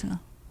 8 years ago.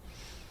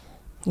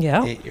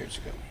 yeah, 8 years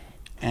ago.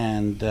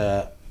 And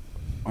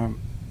or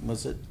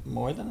was it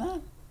more than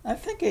that? I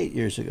think 8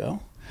 years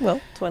ago. well,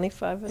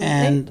 25 and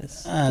And 8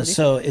 is pretty-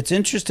 so it's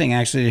interesting,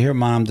 actually, to hear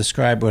Mom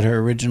describe what her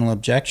original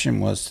objection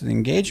was to the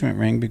engagement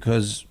ring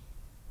because,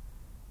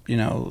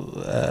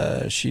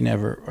 she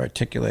never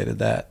articulated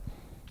that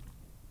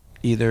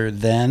either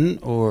then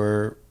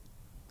or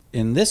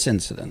in this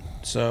incident.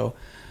 So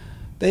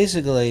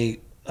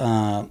basically,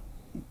 there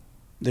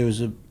was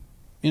the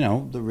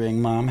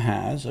ring Mom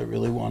has. I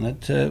really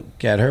wanted to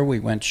get her. We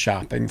went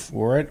shopping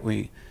for it.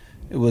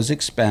 It was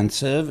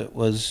expensive. It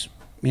was,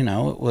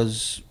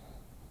 it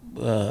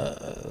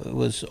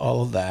was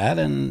all of that,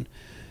 and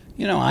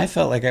I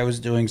felt like I was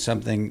doing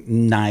something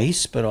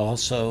nice, but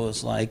also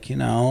was like,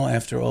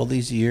 after all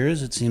these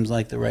years, it seems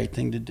like the right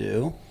thing to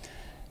do.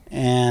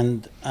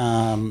 And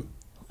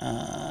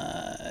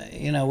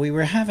we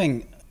were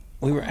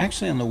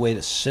actually on the way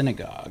to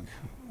synagogue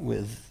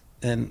with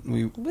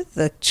with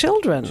the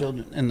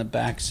children. in the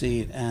back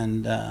seat,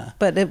 and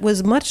But it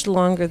was much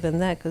longer than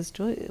that because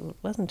Julia, it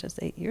wasn't just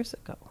 8 years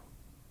ago.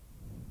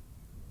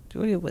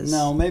 Julia was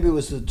no, maybe it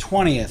was the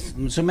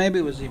 20th. So maybe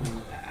it was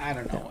even, I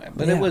don't know.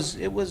 But Yeah.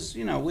 it was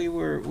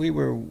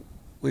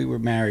we were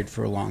married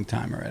for a long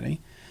time already.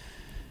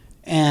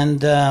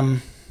 And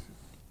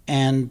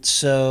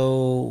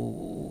so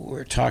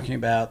we're talking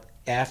about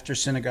after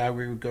synagogue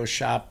we would go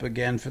shop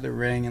again for the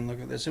ring and look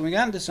at this. And we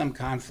got into some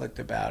conflict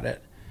about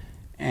it.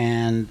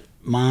 And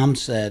Mom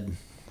said,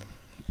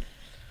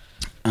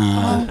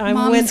 I'm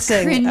Mom's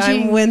wincing. cringing.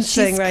 I'm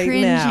wincing She's right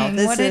cringing. now.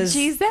 This What did is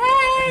she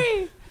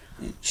say?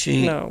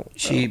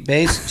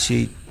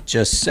 she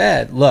just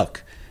said,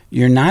 look,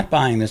 you're not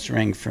buying this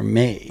ring for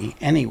me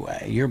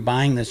anyway. You're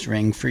buying this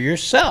ring for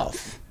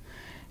yourself.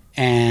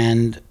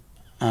 And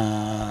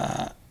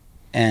I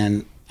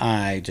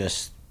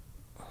just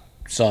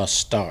saw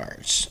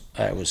stars.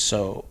 I was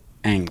so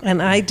angry.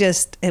 And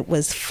it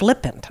was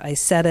flippant. I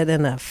said it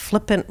in a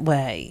flippant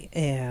way.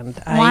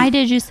 And Why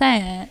did you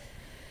say it?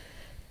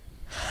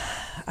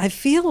 I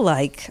feel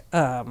like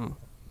I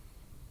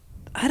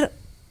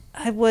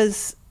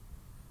was.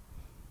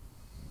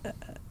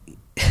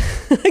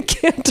 I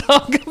can't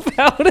talk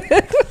about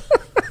it.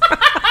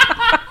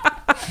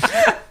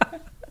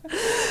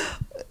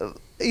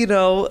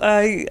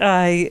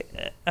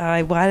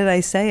 Why did I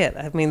say it?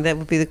 I mean, that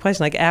would be the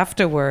question. Like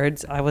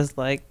afterwards, I was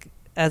like,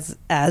 as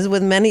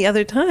with many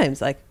other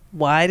times, like,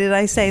 why did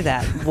I say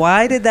that?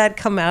 Why did that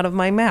come out of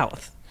my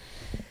mouth?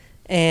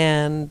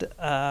 And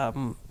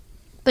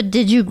But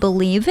did you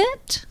believe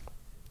it?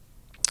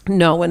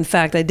 no, in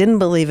fact, I didn't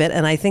believe it,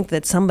 and I think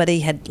that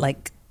somebody had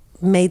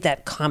made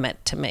that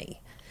comment to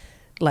me,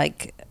 and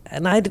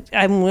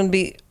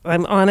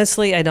I'm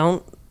honestly, I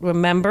don't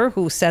remember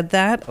who said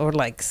that, or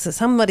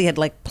somebody had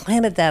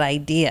planted that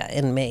idea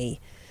in me,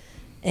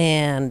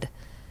 and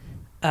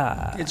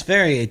It's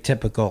very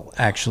atypical,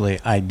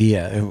 actually,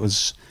 idea. It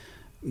was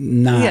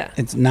not. Yeah.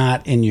 It's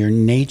not in your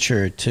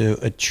nature to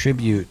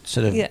attribute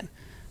sort of Yeah.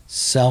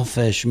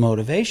 selfish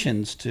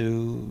motivations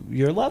to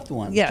your loved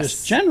one. Yes.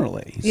 Just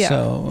generally. yeah,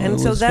 So and it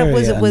so was that very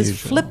was it was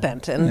unusual.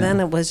 flippant, and Yeah. then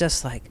it was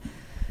just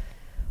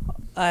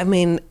I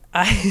mean,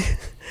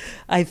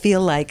 I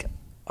feel like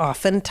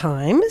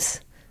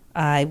oftentimes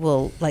I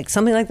will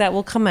something like that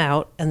will come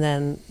out, and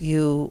then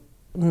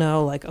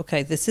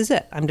okay, this is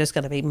it. I'm just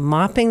going to be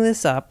mopping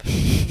this up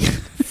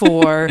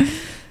for,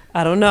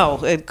 I don't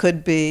know. It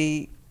could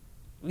be,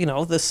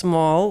 the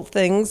small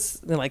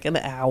things, like an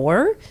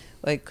hour.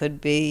 It could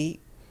be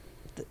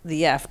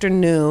the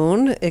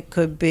afternoon. It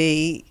could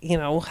be,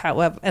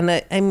 however. And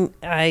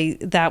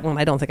that one,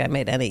 I don't think I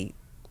made any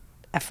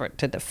effort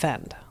to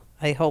defend.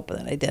 I hope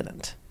that I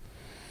didn't.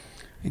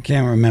 I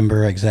can't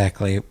remember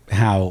exactly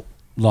how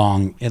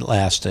long it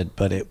lasted,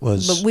 but it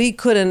was. But we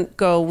couldn't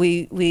go.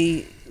 We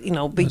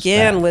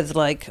began bad. with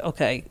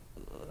okay,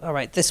 all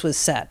right, this was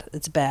set.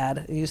 It's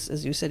bad.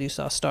 As you said, you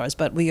saw stars,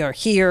 but we are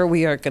here.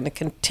 We are going to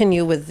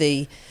continue with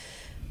the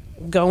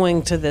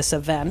going to this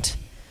event,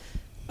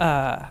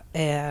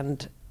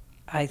 and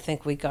I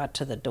think we got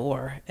to the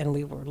door and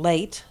we were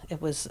late.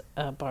 It was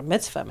a bar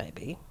mitzvah,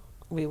 maybe.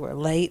 We were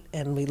late,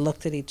 and we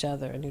looked at each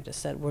other, and you just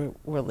said,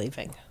 "We're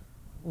leaving.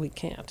 We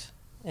can't."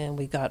 And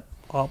we got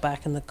all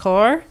back in the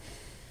car,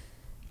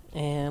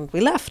 and we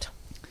left.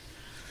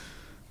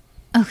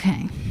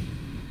 Okay.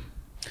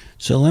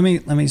 So let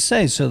me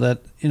say, so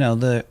that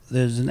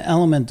there's an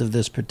element of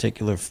this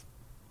particular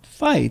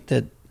fight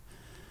that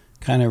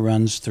kind of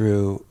runs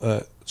through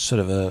sort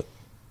of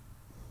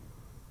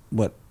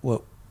what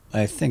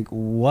I think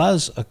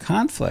was a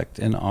conflict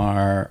in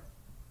our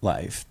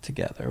life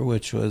together,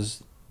 which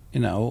was,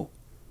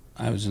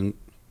 I was an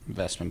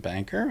investment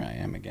banker. I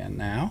am again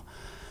now,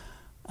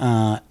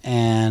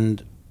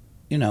 and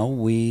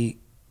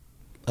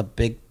a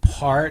big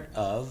part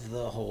of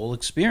the whole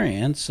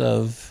experience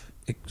of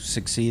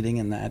succeeding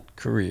in that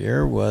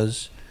career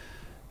was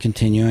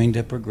continuing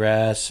to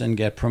progress and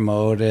get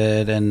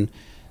promoted, and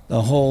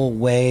the whole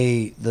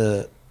way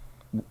the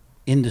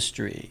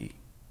industry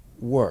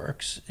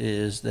works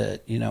is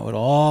that it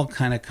all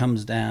kind of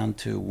comes down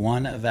to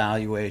one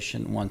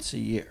evaluation once a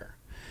year,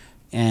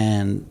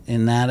 and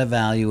in that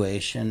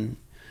evaluation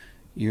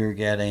you're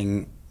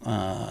getting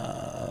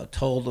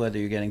told whether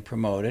you're getting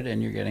promoted,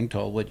 and you're getting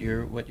told what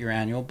your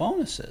annual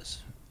bonus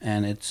is,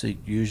 and it's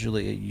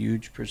usually a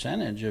huge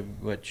percentage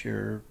of what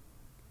your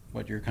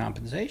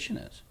compensation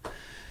is.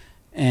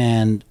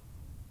 And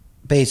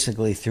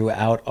basically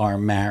throughout our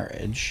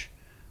marriage,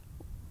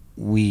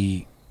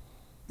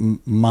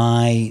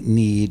 my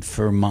need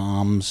for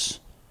Mom's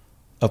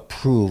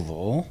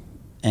approval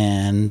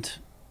and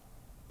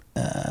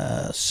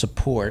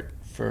support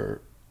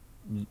for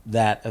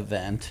that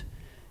event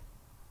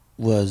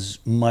was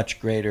much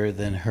greater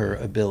than her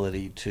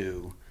ability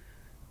to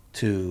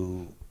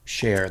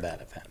share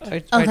that event.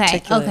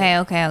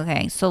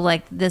 Okay. So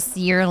like this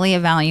yearly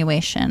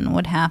evaluation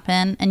would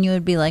happen and you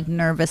would be like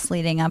nervous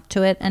leading up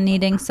to it and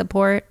needing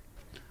support.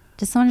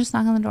 Did someone just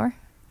knock on the door?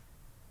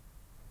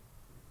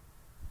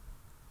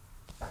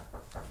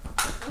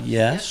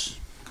 Yes.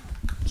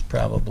 It's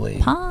probably.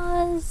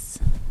 Pause.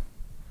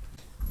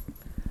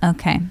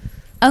 Okay.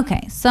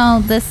 So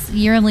this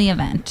yearly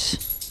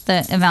event,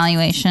 the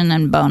evaluation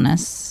and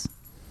bonus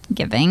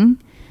giving,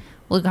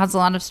 will cause a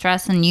lot of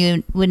stress, and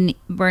you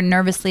were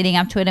nervous leading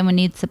up to it and would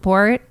need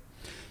support?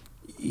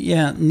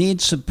 Yeah,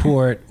 need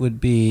support would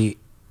be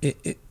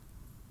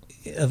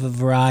of a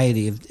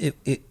variety.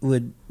 It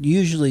would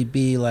usually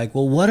be like,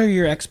 well, what are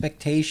your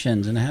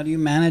expectations and how do you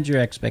manage your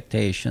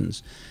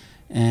expectations?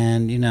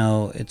 And,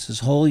 it's this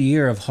whole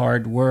year of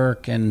hard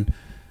work, and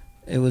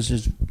it was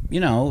just,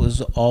 it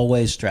was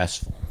always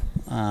stressful.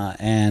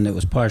 And it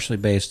was partially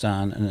based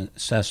on an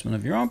assessment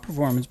of your own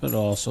performance, but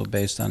also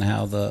based on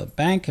how the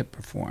bank had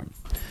performed.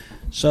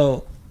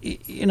 So,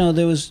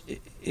 it was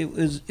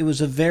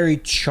a very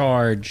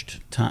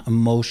charged,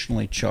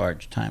 emotionally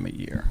charged time of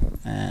year,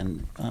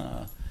 and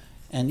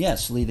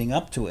yes, leading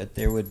up to it,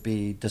 there would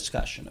be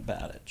discussion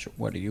about it.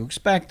 What are you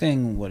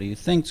expecting? What do you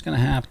think's going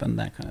to happen?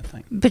 That kind of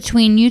thing.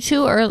 Between you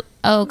two, or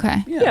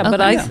okay, yeah, okay.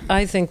 But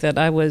I think that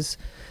I was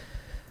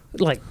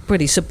like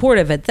pretty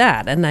supportive at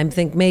that, and I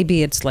think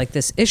maybe it's like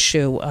this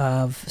issue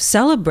of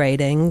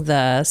celebrating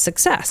the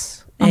success.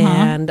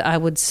 And I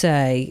would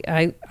say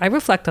I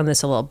reflect on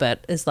this a little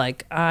bit, is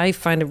like I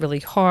find it really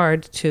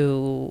hard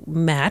to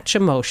match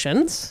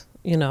emotions,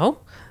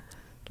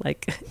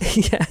 like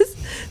yes,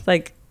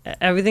 like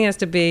everything has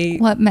to be.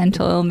 What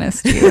mental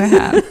illness do you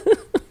have?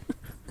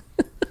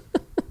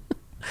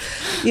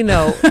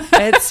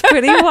 It's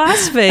pretty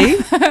waspy.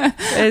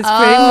 It's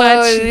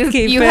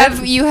pretty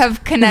much you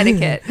have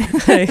Connecticut.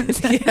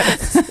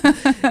 Yes,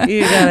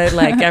 you got it.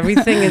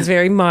 Everything is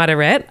very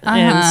moderate,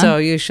 and so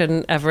you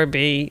shouldn't ever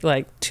be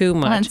too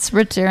much. Let's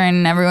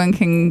return. Everyone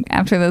can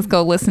after this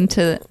go listen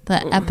to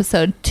the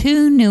episode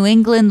 2 New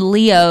England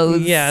Leos.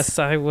 Yes,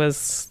 I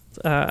was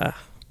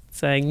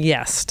saying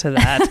yes to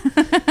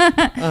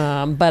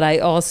that, but I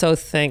also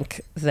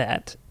think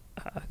that.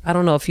 I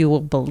don't know if you will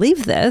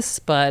believe this,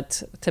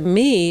 but to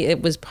me,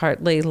 it was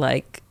partly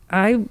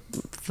I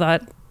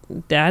thought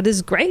Dad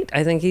is great.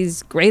 I think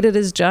he's great at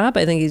his job.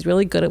 I think he's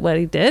really good at what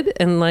he did.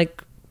 And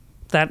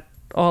that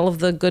all of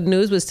the good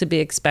news was to be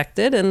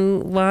expected.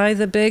 And why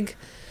the big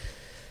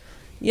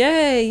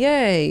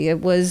yay.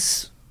 It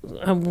was,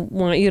 I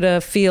want you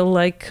to feel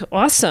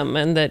awesome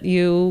and that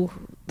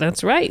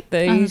that's right.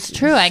 That's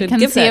true. I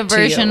can see a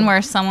version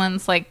where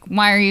someone's like,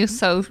 "Why are you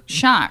so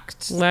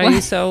shocked? Why are you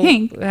so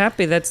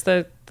happy?" That's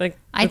the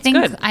I think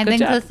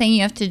the thing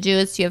you have to do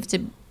is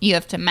you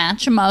have to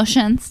match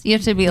emotions. You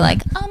have to be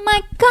like, "Oh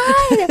my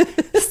God,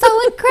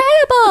 so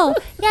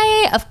incredible!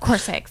 Yeah. Of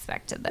course I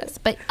expected this,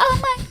 but oh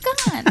my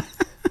God."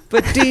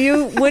 But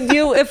would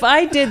you, if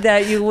I did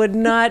that, you would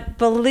not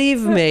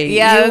believe me.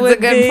 Yeah, that's a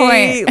good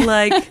point.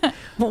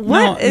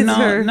 What is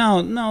her?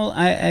 No.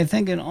 I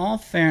think in all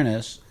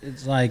fairness,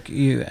 it's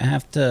you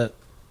have to,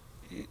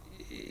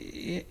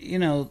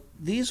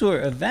 these were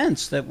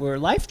events that were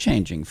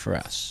life-changing for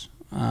us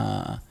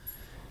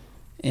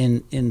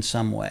in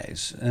some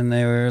ways. And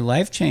they were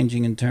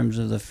life-changing in terms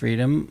of the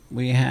freedom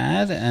we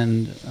had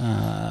and,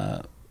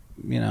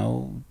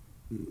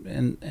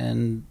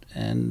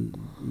 and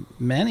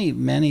many,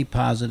 many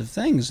positive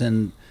things.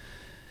 And,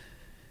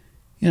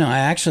 I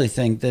actually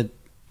think that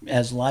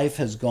as life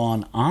has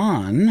gone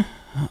on,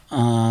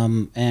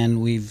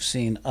 and we've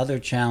seen other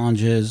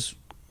challenges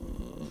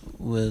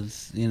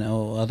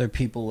other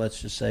people,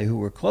 let's just say, who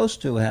were close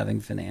to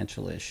having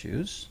financial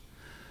issues.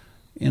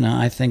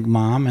 I think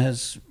Mom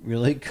has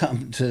really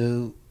come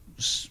to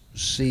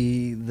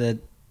see that,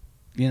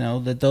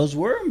 that those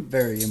were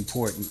very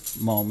important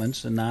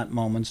moments and not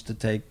moments to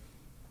take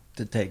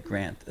for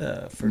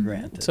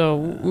granted. So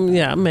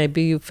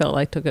maybe you felt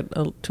like took it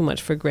too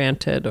much for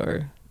granted,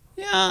 or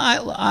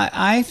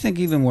I think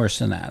even worse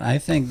than that. I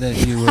think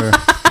that you were.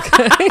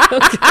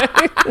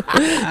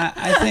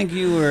 I think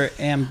you were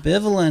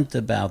ambivalent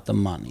about the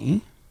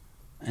money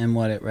and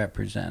what it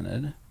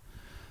represented.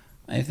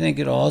 I think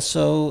it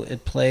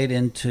played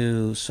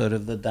into sort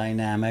of the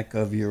dynamic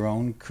of your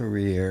own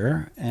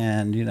career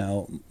and,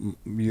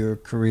 your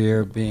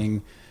career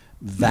being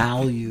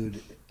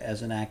valued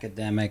as an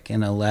academic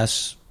in a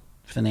less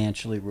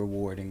financially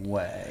rewarding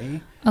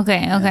way.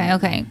 Okay.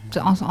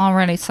 So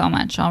already so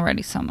much.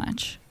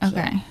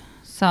 Okay.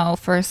 So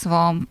first of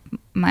all,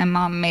 my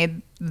mom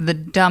made the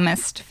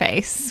dumbest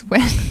face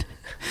when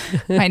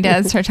my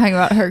dad started talking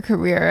about her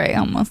career.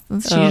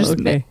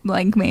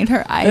 Made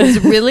her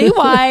eyes really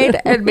wide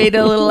and made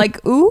a little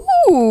like,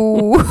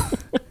 ooh.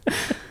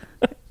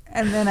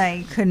 And then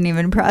I couldn't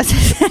even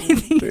process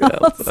anything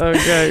else.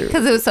 Okay.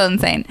 Because it was so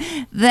insane.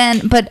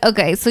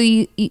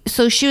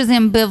 So she was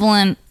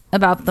ambivalent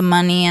about the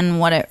money and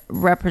what it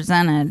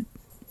represented.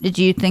 Did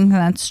you think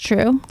that's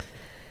true?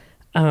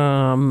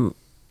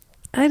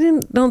 I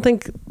don't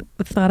think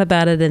thought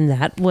about it in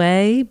that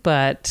way,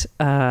 but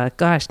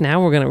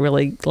now we're going to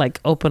really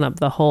open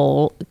up the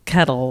whole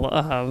kettle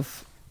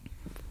of,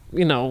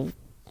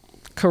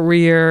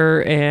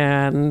 career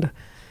and.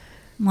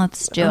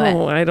 Let's do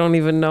it. I don't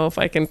even know if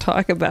I can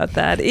talk about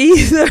that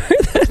either.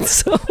 That's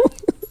so.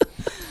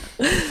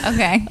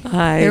 Okay.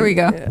 Here we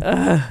go.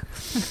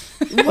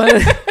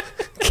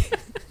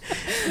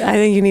 I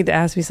think you need to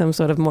ask me some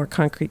sort of more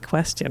concrete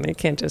question. You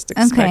can't just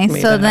expect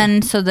me. So then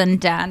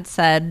Dad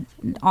said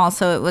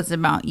also it was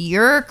about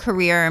your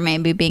career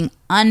maybe being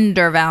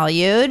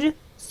undervalued.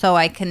 So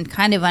I can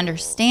kind of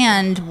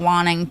understand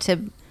wanting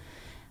to.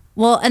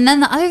 Well, and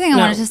then the other thing I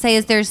wanted to say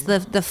is there's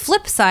the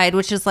flip side,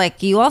 which is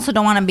you also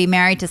don't want to be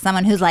married to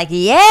someone who's like,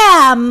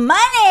 yeah,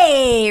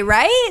 money,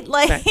 right?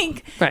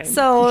 Right.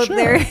 So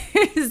sure.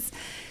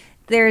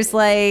 there's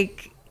It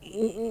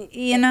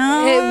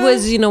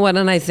was,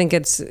 and I think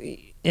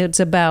it's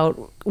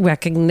about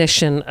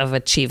recognition of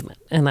achievement.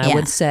 And I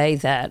would say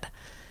that,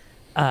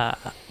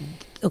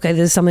 this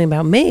is something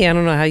about me. I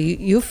don't know how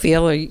you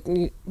feel,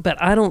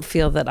 but I don't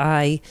feel that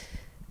I,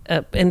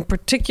 in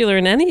particular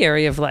in any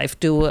area of life,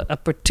 do a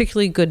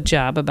particularly good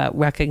job about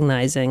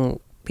recognizing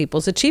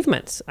people's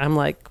achievements. I'm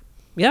like,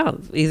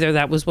 either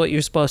that was what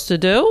you're supposed to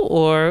do,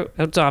 or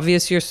it's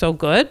obvious you're so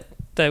good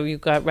that you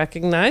got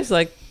recognized.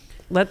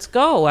 Let's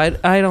go.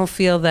 I don't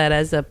feel that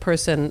as a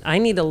person. I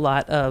need a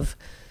lot of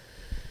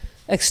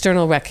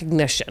external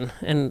recognition.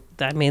 And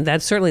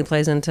that certainly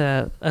plays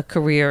into a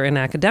career in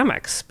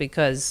academics,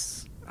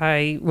 because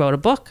I wrote a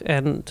book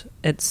and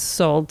it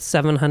sold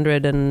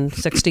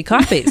 760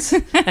 copies.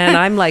 And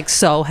I'm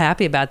so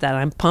happy about that.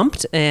 I'm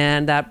pumped.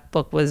 And that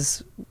book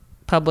was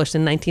published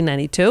in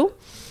 1992.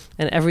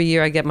 And every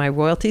year I get my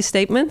royalty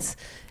statements.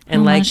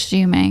 And how much do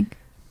you make?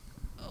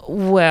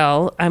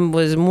 Well, I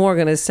was more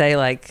going to say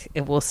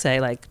it will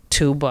say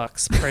 2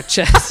 books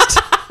purchased,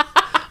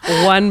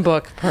 1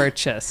 book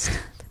purchased,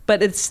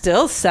 but it's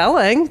still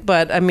selling.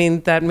 But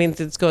that means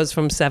it goes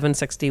from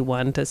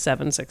 761 to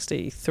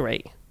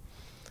 763.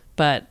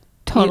 But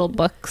total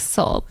books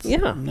sold.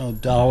 Yeah. No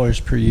dollars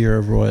per year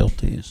of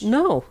royalties.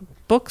 No.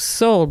 Books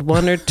sold,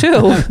 1 or 2.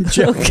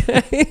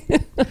 Okay.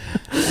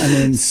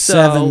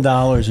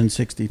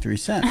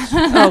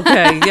 $7.63.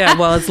 Okay. Yeah.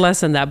 Well, it's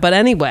less than that. But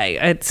anyway,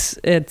 it's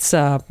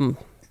so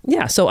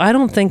I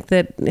don't think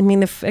that,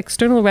 if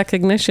external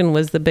recognition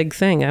was the big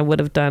thing, I would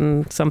have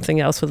done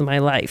something else with my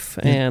life.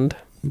 And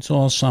it's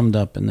all summed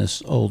up in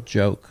this old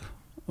joke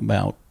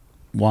about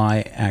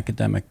why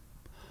academic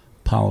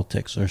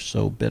politics are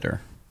so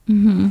bitter.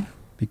 Mm-hmm.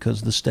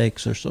 Because the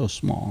stakes are so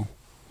small.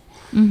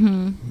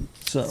 Mm-hmm.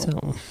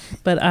 So,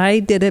 but I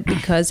did it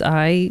because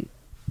I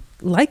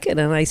like it,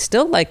 and I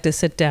still like to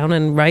sit down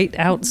and write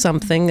out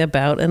something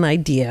about an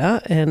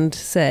idea and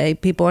say,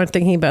 people aren't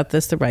thinking about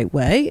this the right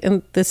way,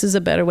 and this is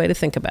a better way to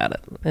think about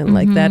it. And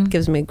that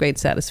gives me great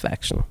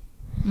satisfaction.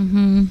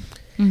 Mm-hmm.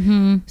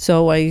 Mm-hmm.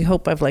 So I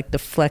hope I've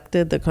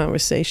deflected the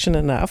conversation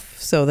enough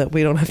so that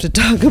we don't have to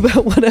talk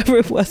about whatever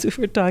it was we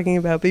were talking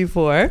about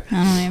before.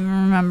 I don't even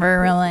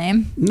remember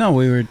really. No,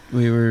 we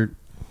were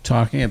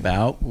talking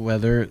about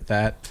whether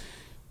that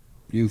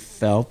you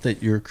felt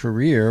that your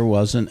career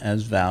wasn't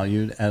as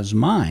valued as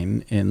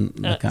mine in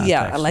the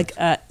context.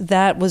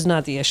 That was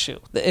not the issue.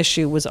 The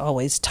issue was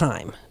always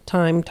time.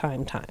 Time.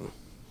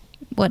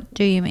 What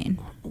do you mean?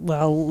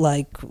 Well,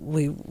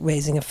 we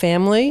raising a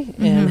family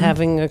and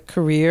having a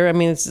career.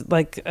 It's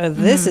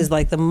this is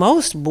the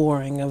most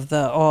boring of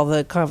all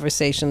the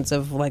conversations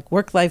of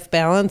work-life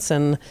balance,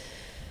 and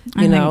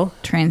I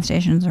think train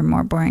stations are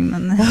more boring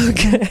than this.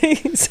 Okay,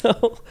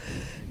 so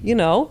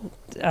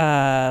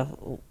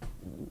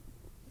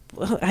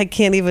I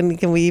can't even,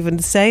 can we even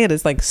say it?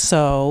 It's like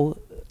so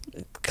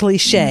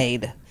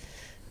cliched.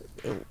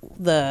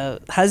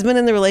 The husband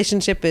in the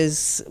relationship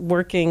is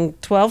working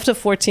 12 to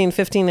 14,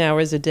 15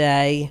 hours a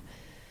day,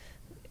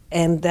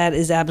 and that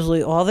is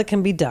absolutely all that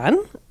can be done.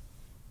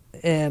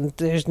 And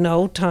there's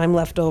no time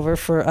left over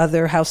for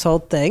other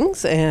household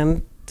things.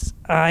 And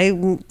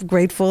I'm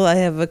grateful I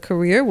have a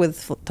career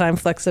with time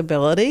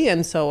flexibility,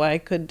 and so I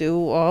could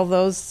do all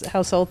those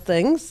household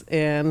things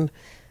and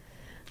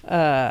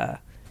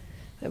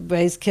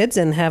raise kids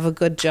and have a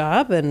good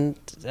job and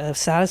a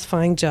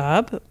satisfying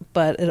job.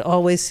 But it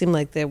always seemed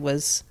like there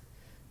was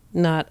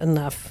not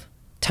enough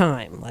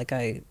time. Like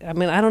I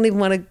mean, I don't even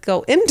want to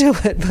go into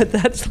it, but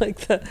that's like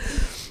the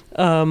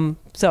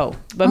so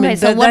what did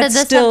this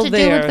have to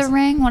do with the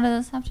ring? What did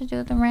this have to do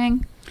with the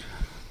ring?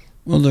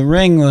 Well, the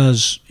ring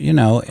was, in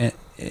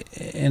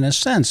a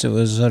sense, it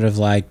was sort of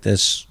like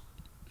this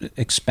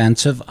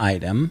expensive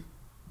item,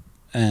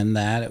 and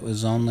that it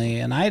was only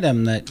an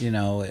item that,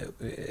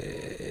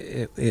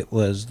 it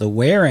was the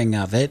wearing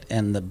of it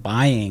and the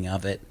buying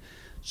of it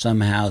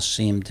somehow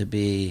seemed to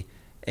be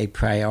a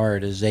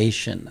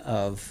prioritization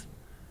of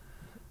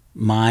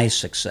my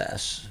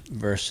success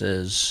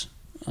versus...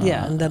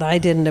 and that I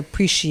didn't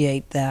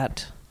appreciate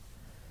that,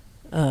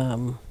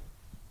 I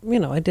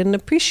didn't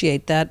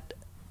appreciate that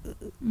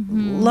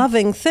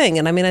loving thing.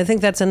 And I mean, I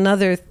think that's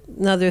another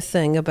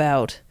thing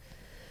about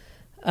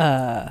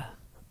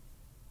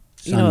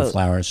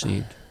sunflower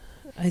seed.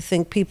 I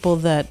think people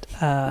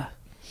that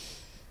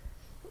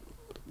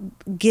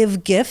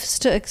give gifts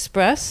to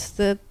express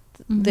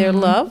their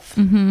love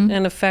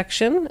and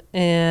affection,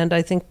 and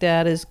I think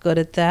Dad is good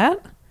at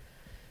that.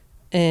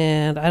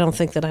 And I don't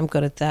think that I'm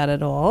good at that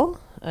at all.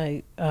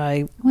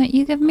 What,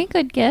 you give me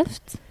good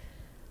gifts?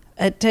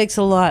 It takes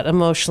a lot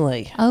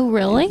emotionally. Oh,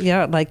 really?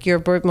 Yeah, like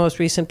your most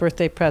recent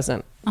birthday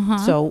present.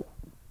 So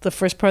the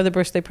first part of the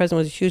birthday present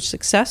was a huge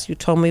success. You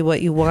told me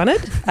what you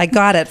wanted. I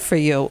got it for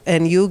you,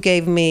 and you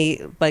gave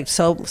me like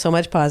so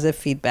much positive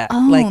feedback.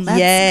 Oh, like, that's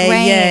yay,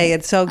 great. yay,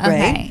 it's so great.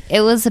 Okay.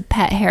 It was a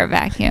pet hair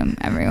vacuum,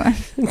 everyone.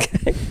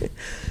 Okay.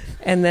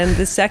 And then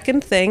the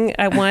second thing,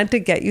 I wanted to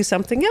get you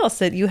something else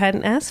that you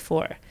hadn't asked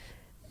for.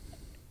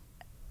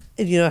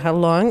 You know how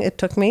long it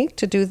took me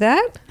to do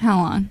that? How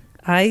long?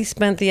 I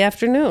spent the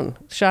afternoon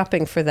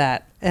shopping for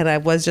that, and I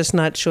was just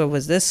not sure.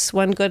 Was this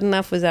one good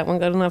enough? Was that one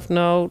good enough?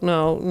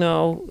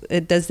 No.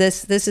 It does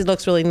this. It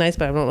looks really nice,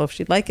 but I don't know if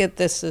she'd like it.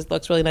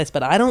 Looks really nice,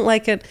 but I don't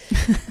like it.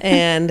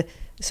 And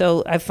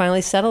so I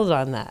finally settled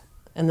on that.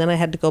 And then I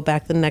had to go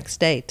back the next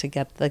day to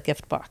get the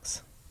gift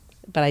box.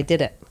 But I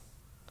did it.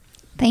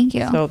 Thank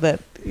you.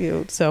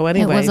 So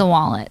anyway. It was a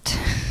wallet.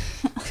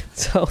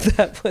 So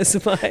that was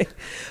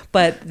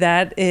but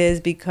that is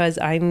because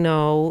I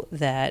know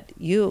that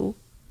you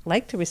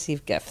like to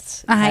receive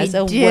gifts as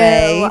a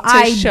way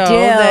to show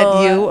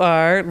that you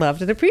are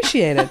loved and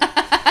appreciated.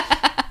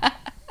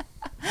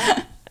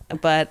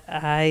 But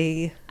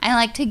I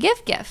like to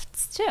give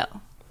gifts too.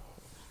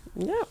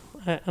 Yeah,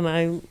 and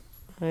I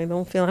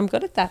don't feel I'm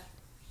good at that.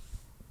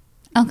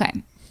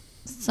 Okay.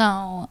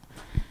 So,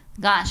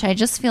 gosh, I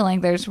just feel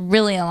like there's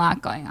really a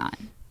lot going on.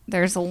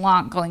 There's a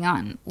lot going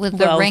on with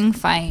the ring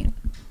fight.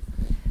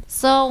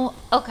 So,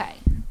 okay.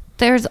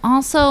 There's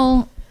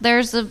a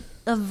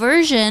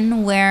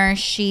version where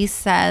she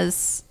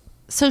says,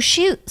 so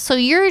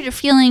you're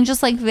feeling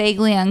just like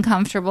vaguely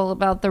uncomfortable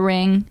about the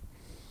ring.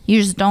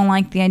 You just don't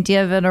like the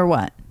idea of it, or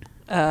what?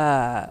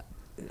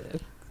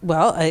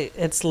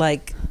 It's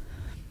like,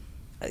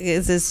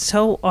 it's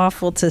so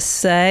awful to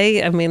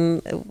say. I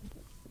mean,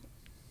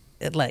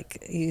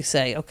 like you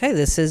say, okay,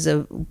 this is a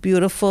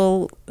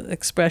beautiful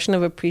expression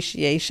of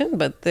appreciation,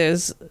 but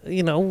there's,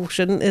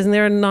 isn't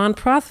there a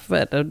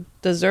nonprofit, a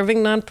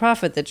deserving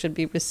nonprofit that should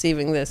be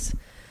receiving this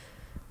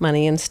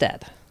money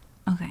instead?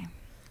 Okay.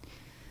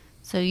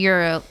 So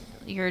you're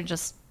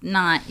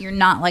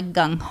not like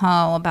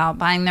gung-ho about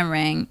buying the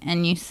ring,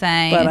 and you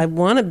say, but I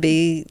want to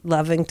be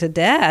loving to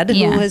Dad,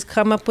 who has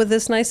come up with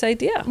this nice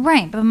idea.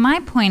 Right, but my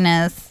point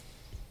is,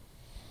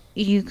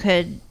 you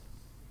could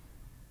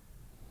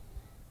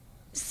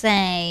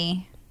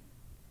say,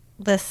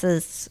 this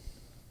is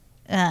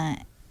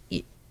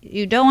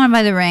you don't want to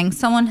buy the ring.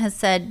 Someone has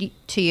said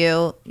to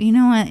you, you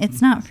know what,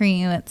 it's not for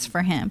you, it's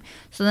for him.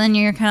 So then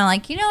you're kind of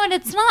like, you know what,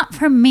 it's not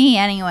for me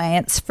anyway,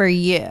 it's for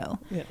you.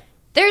 Yeah.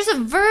 There's a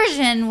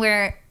version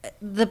where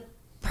the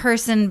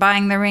person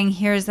buying the ring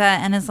hears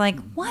that and is like,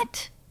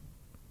 what?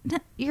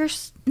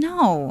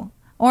 No.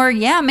 Or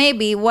yeah,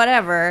 maybe,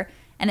 whatever.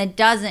 And it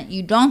doesn't,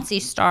 you don't see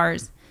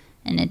stars,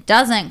 and it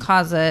doesn't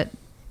cause a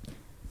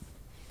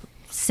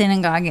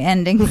synagogue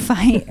ending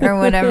fight or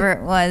whatever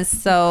it was.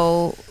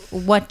 So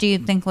what do you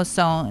think was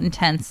so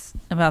intense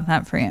about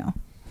that for you?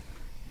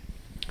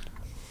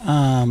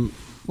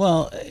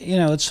 Well,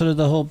 it's sort of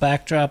the whole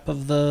backdrop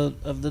of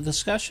the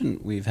discussion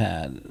we've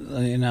had.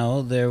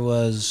 There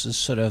was this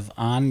sort of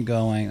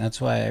ongoing, that's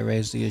why I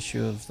raised the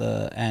issue of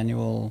the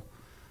annual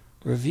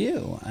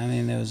review. I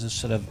mean, there was this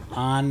sort of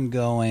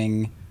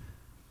ongoing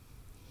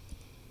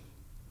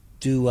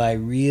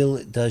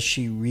does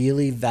she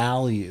really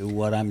value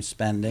what I'm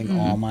spending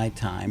all my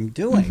time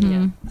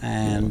doing?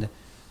 And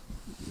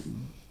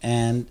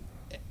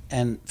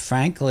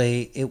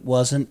frankly, it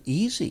wasn't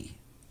easy,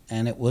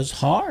 and it was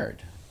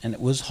hard. And it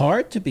was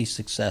hard to be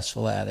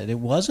successful at it. It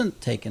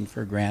wasn't taken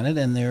for granted,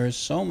 and there are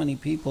so many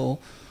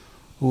people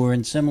who were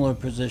in similar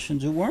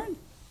positions who weren't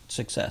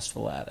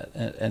successful at it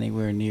at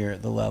anywhere near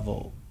the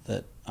level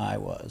that I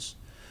was.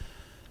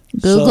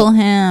 Google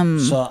him.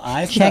 So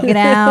I check it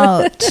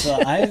out. So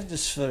I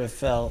just sort of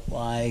felt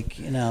like,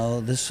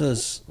 this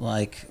was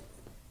like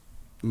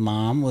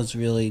Mom was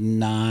really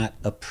not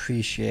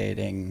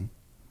appreciating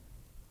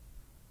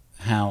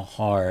how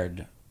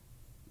hard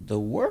the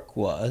work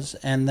was,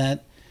 and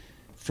that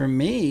for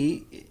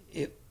me,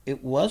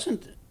 it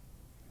wasn't,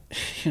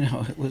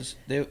 it was,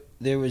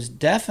 there was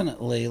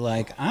definitely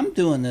like, I'm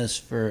doing this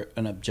for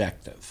an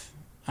objective.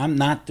 I'm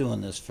not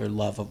doing this for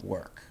love of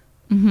work.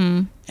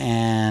 Mm-hmm.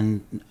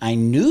 And I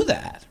knew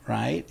that,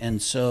 right?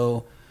 And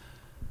so...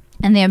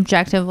 And the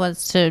objective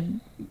was to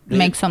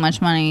make so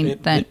much money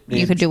that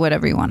you could do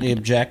whatever you wanted. The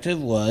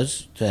objective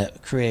was to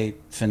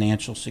create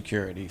financial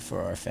security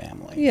for our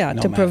family. Yeah,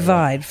 to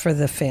provide for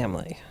the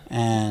family.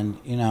 And,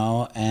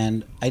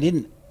 and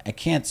I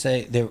can't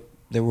say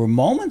there were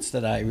moments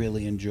that I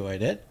really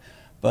enjoyed it,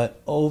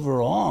 but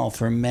overall,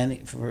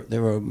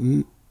 there were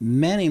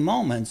many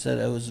moments that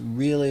I was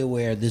really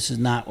aware this is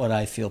not what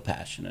I feel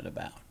passionate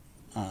about,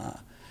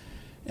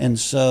 and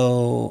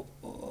so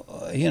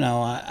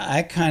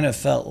I kind of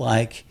felt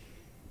like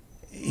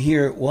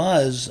here it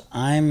was.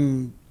 I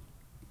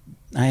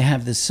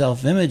have this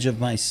self-image of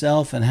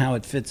myself and how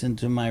it fits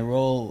into my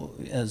role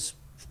as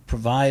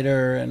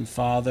provider and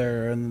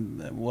father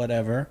and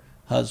whatever,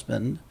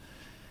 husband.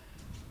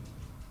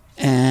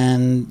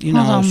 And, Hold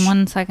on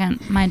 1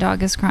 second. My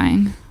dog is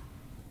crying.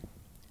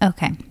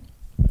 Okay.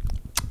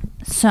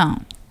 So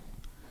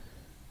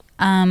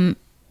I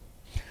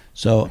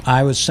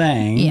was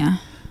saying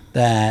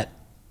that,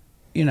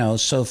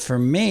 so for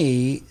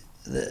me,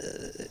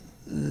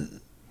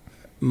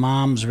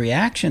 Mom's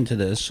reaction to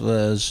this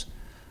was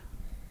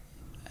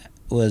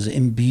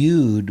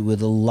imbued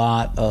with a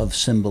lot of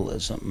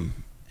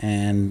symbolism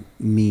and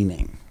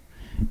meaning.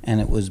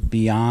 And it was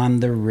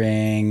beyond the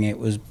ring. It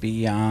was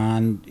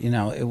beyond,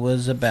 it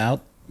was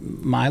about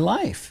my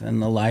life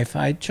and the life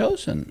I'd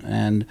chosen.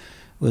 And it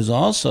was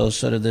also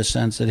sort of this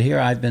sense that here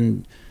I've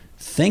been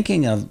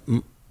thinking of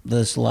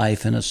this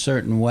life in a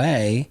certain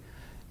way,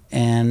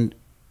 and,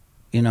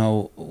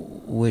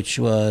 which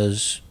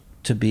was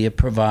to be a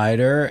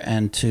provider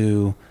and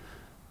to,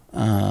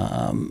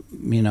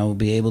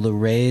 be able to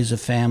raise a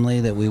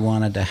family that we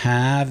wanted to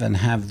have and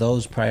have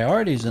those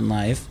priorities in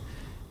life.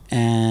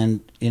 And,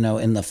 in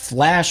the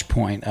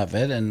flashpoint of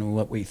it and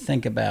what we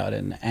think about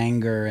in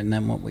anger and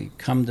then what we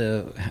come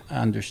to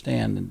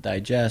understand and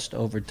digest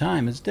over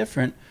time is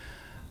different.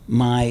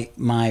 My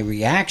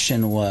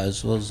reaction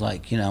was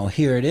like,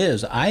 here it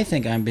is. I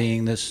think I'm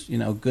being this,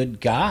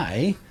 good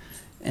guy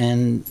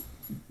and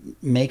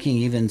making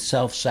even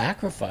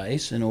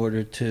self-sacrifice in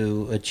order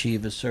to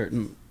achieve a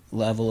certain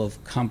level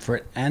of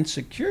comfort and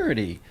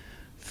security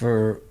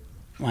for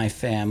my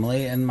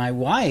family, and my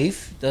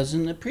wife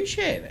doesn't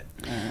appreciate it.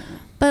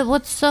 But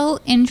what's so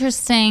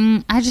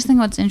interesting, I just think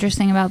what's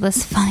interesting about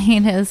this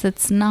fight is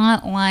it's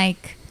not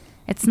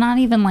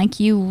even like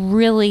you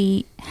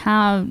really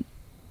have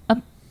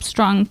a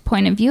strong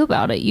point of view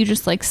about it. You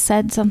just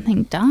said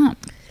something dumb.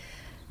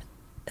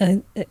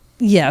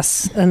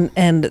 Yes,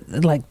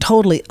 and like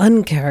totally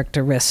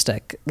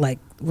uncharacteristic,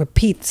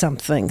 repeat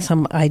something,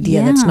 some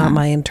idea that's not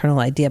my internal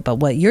idea. But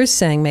what you're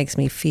saying makes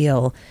me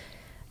feel,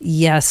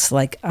 yes,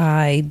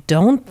 I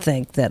don't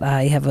think that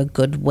I have a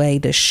good way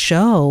to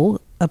show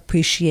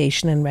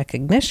appreciation and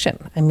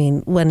recognition. I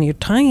mean, when you're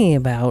talking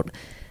about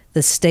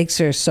the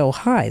stakes are so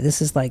high,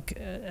 this is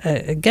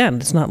again,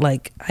 it's not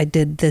like I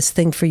did this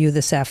thing for you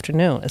this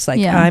afternoon. It's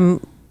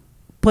I'm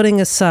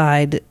putting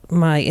aside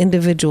my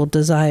individual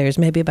desires,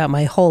 maybe about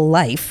my whole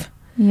life,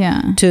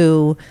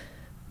 to,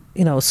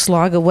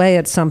 slog away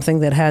at something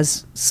that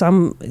has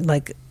some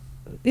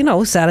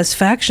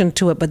satisfaction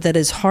to it, but that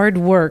is hard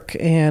work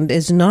and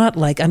is not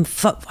I'm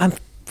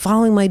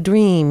following my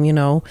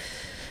dream.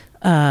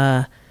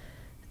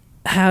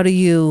 How do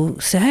you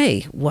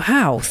say,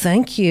 wow,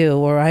 thank you,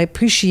 or I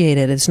appreciate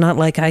it? It's not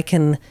like I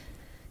can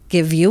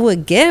give you a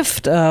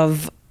gift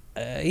of,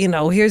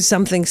 here's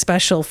something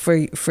special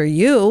for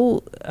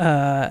you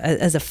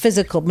as a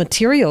physical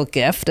material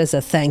gift, as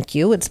a thank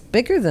you. It's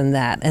bigger than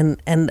that.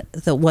 And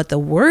what the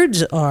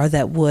words are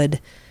that would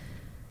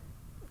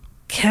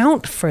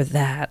count for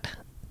that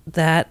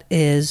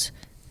is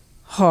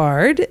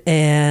hard.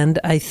 And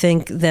I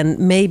think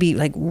then maybe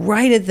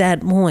right at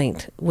that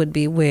point would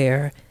be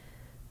where,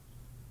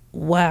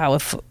 wow,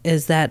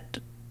 is that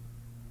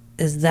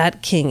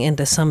king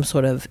into some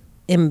sort of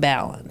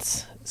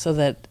imbalance, so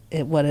that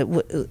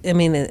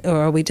or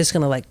are we just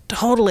going to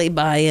totally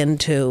buy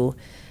into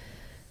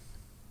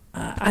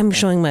I'm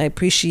showing my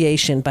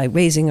appreciation by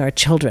raising our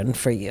children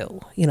for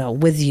you,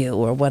 with you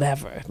or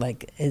whatever.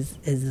 Is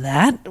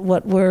that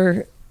what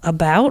we're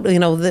about?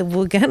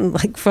 Again,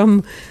 like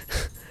from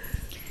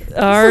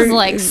This is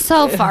like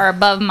so far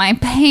above my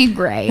pay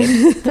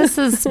grade. This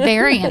is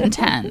very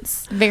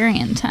intense. Very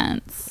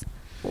intense.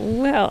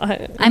 Well,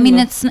 I mean,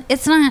 it's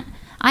not.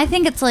 I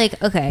think it's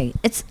like, okay,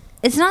 it's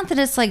not that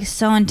it's like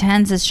so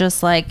intense. It's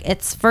just like,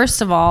 it's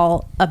first of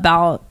all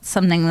about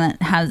something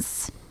that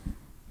has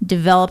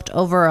developed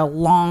over a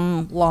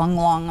long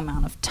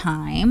amount of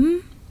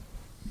time,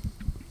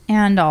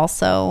 and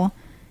also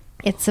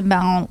it's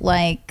about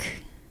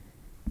like,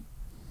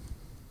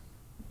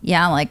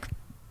 yeah, like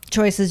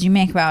choices you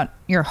make about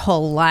your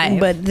whole life.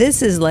 But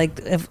this is like,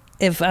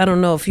 if I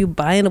don't know if you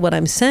buy into what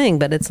I'm saying,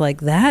 but it's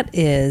like that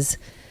is,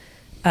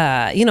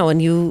 yes,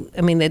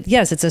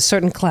 it's a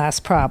certain class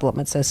problem.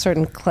 It's a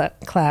certain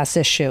class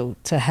issue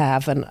to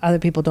have, and other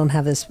people don't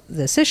have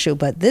this issue.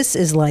 But this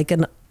is like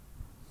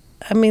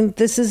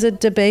this is a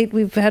debate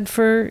we've had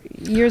for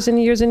years and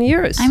years and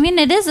years. I mean,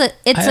 it's a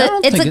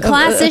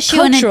class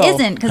issue, and it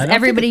isn't, because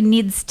everybody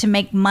needs to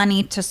make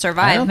money to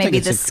survive. Maybe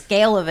the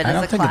scale of it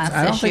is a class issue.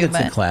 I don't think it's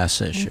a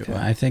class issue. Okay.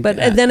 I think, but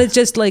then it's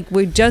just like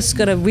we're just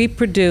going to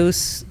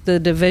reproduce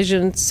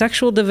the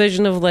sexual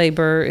division of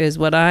labor is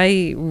what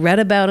I read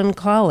about in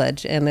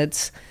college, and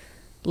it's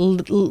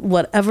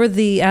whatever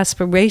the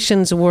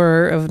aspirations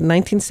were of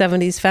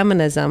 1970s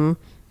feminism.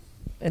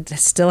 It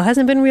still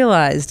hasn't been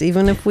realized,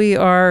 even if we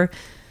are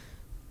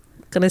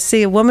going to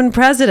see a woman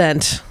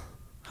president,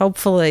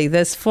 hopefully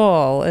this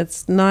fall.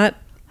 It's not.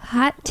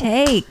 Hot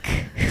take.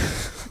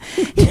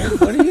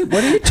 What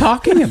are you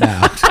talking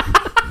about?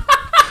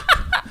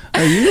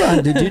 Are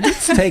you? Did you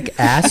just take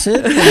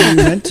acid when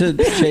you went to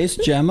chase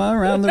Gemma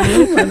around the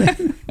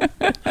room?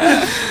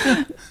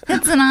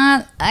 It's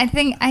not. I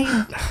think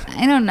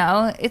I don't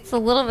know. It's a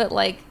little bit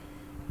like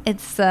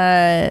it's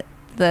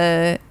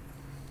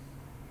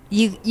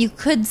You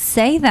could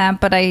say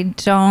that, but I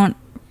don't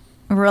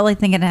really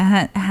think it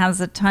has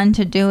a ton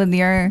to do with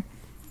your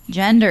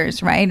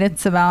genders, right?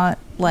 It's about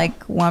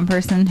like one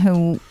person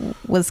who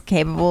was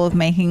capable of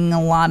making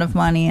a lot of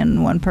money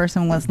and one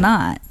person was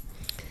not.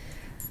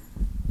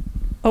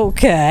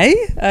 Okay.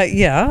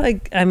 Yeah.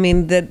 I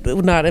mean, that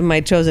not in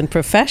my chosen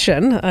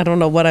profession. I don't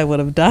know what I would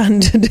have done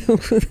to do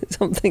with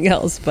something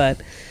else,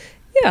 but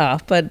yeah,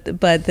 but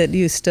that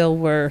you still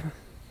were.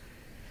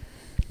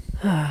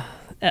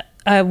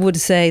 I would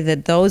say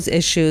that those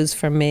issues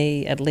for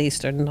me, at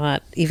least, are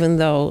not, even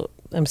though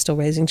I'm still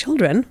raising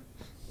children,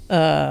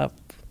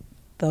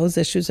 those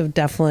issues are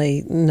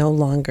definitely no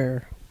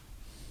longer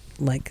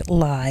like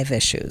live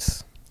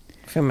issues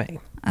for me.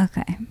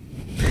 Okay.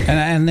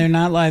 And they're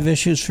not live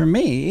issues for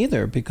me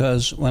either,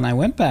 because when I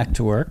went back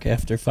to work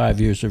after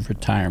 5 years of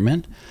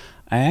retirement,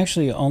 I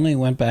actually only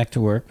went back to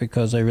work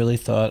because I really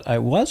thought I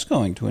was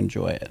going to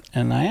enjoy it,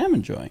 and I am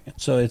enjoying it.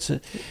 So it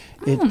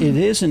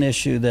is an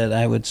issue that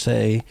I would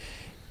say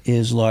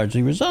is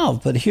largely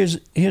resolved. But here's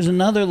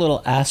another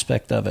little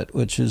aspect of it,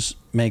 which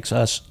makes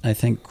us, I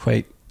think,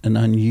 quite an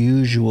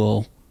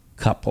unusual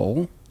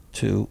couple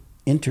to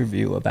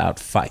interview about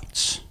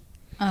fights.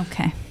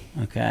 Okay.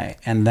 Okay,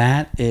 and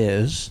that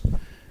is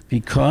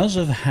because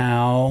of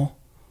how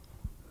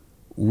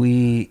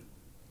we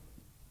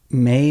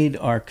made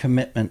our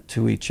commitment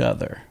to each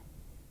other.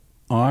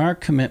 Our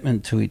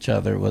commitment to each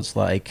other was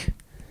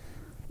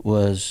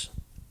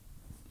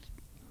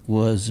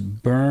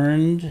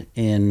burned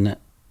in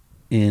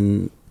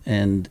and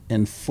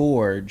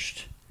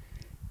forged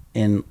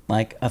in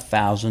like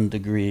 1,000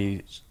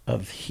 degrees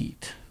of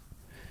heat.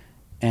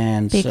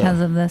 And because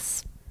of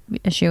this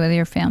issue with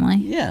your family?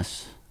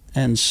 Yes.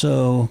 And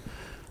so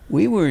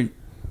we were,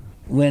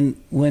 when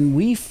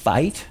we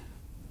fight,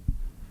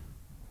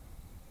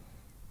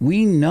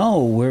 we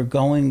know we're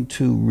going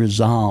to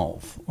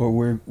resolve,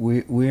 or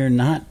we're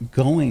not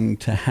going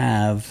to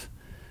have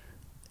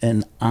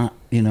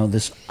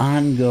this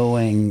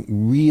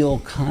ongoing real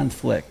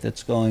conflict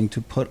that's going to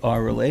put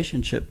our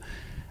relationship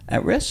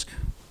at risk.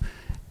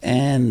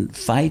 And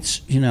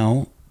fights,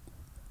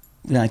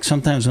 like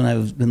sometimes when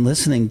I've been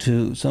listening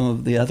to some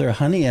of the other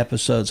Honey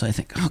episodes, I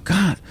think, oh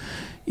God,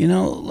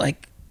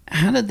 like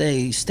how did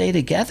they stay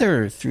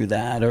together through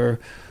that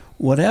or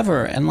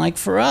whatever? And like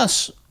for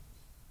us,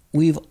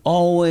 we've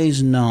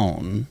always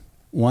known,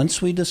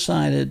 once we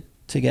decided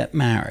to get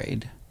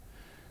married,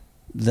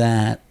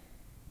 that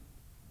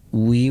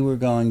we were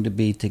going to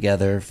be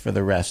together for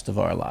the rest of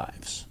our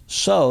lives.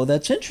 So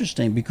that's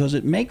interesting because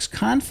it makes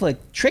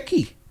conflict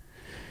tricky,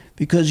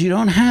 because you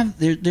don't have,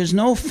 there's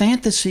no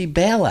fantasy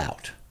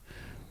bailout,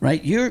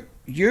 right?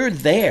 You're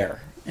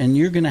there, and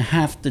you're going to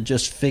have to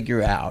just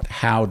figure out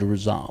how to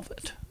resolve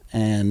it.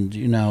 And,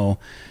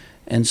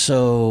 and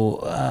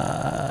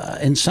so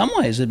in some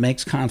ways it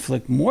makes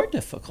conflict more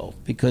difficult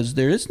because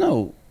there is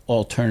no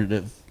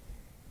alternative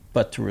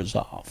but to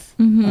resolve.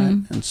 Mm-hmm. Right?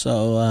 And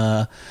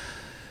so,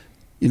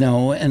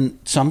 and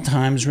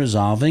sometimes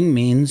resolving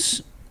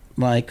means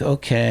like,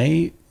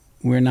 okay,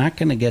 we're not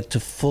going to get to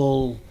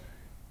full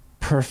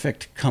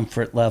perfect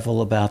comfort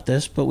level about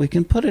this, but we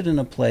can put it in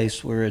a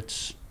place where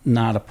it's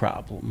not a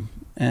problem.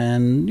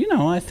 And,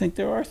 I think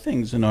there are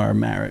things in our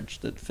marriage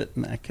that fit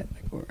in that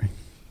category.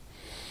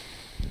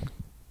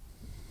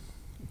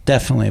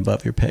 definitely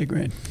above your pay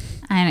grade.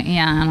 I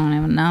don't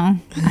even know.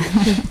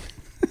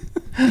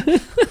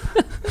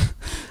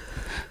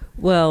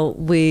 Well,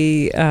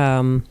 we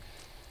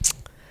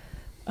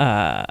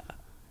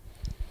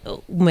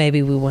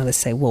maybe we want to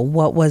say, well,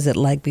 what was it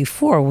like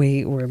before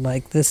we were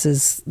like, this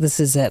is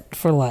it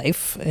for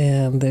life,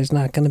 and there's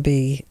not going to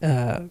be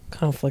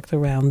conflict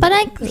around. But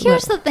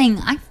here's the thing.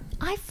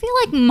 I feel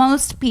like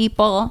most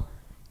people,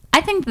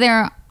 I think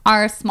there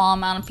are a small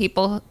amount of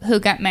people who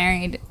get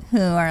married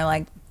who are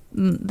like,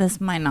 this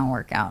might not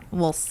work out.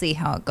 We'll see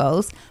how it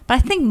goes. But I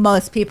think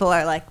most people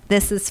are like,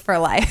 this is for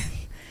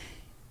life.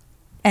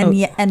 And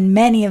and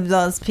many of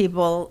those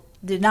people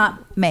did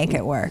not make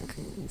it work.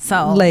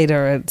 So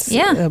later it's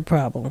a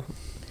problem.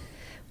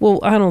 Well,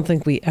 I don't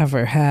think we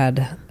ever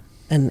had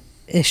an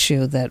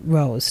issue that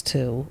rose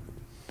to,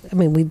 I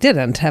mean, we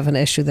didn't have an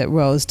issue that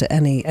rose to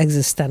any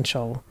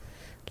existential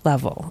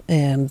level.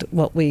 And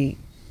what we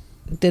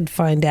did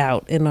find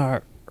out in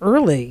our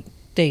early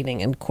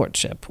dating and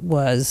courtship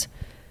was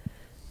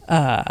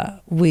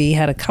we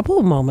had a couple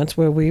of moments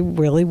where we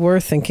really were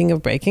thinking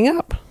of breaking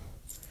up.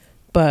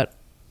 But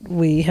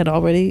we had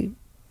already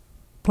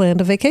planned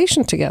a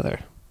vacation together.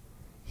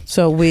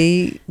 So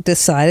we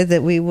decided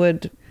that we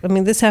would, I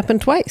mean, this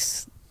happened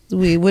twice.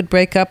 We would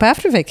break up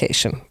after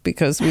vacation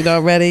because we'd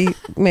already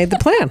made the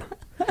plan.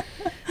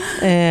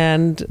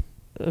 And,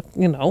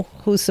 you know,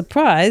 who's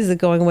surprised that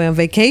going away on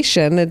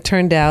vacation, it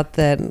turned out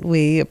that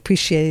we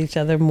appreciate each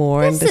other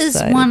more. This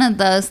is one of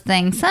those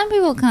things. Some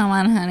people come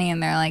on Honey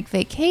and they're like,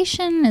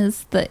 vacation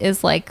is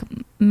like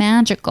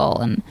magical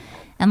and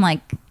like,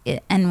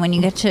 and when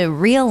you get to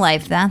real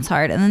life, that's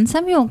hard. And then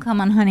some people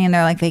come on Honey and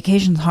they're like,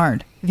 vacation's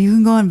hard. If you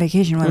can go on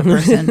vacation with a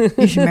person,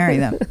 you should marry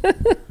them.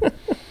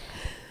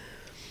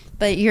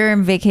 But your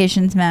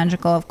vacation's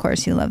magical. Of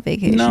course, you love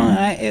vacation. No,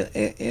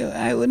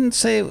 I wouldn't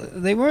say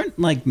they weren't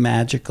like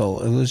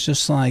magical. It was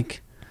just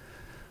like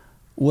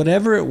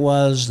whatever it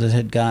was that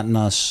had gotten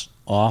us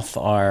off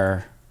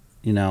our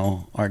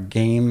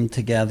game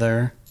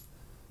together.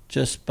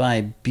 Just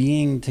by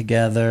being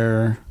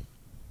together,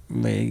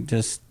 we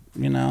just.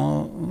 It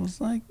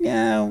was like,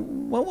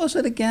 what was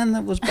it again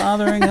that was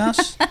bothering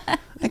us?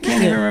 I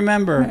can't even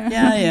remember.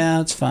 Yeah,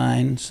 it's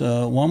fine.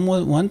 So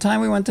one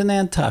time we went to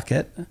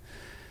Nantucket,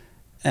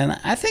 and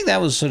I think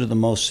that was sort of the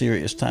most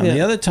serious time. Yeah.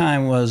 The other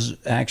time was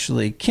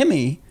actually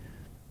Kimmy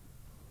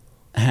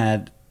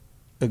had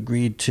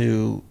agreed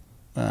to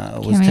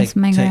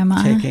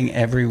taking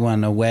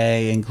everyone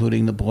away,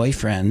 including the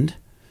boyfriend,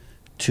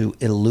 to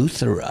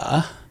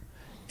Eleuthera,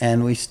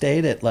 and we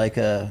stayed at like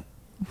a.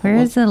 Where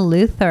is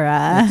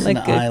Eleuthera?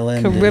 Like an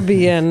island,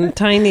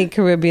 tiny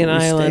Caribbean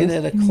island. We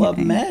stayed at a Club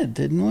Med,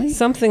 didn't we?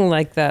 Something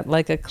like that,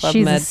 like a Club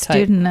Med type. She's a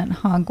student at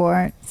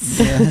Hogwarts.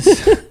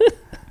 Yes.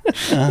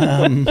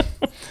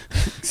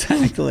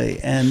 Exactly.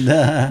 And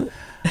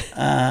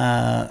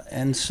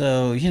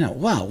so,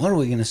 wow, what are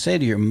we going to say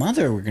to your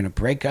mother? We're going to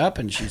break up,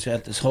 and she's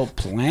got this whole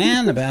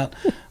plan about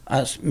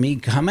me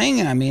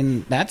coming. I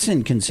mean, that's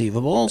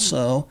inconceivable.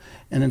 So,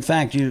 and in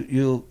fact,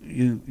 you'll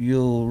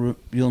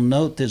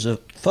note there's a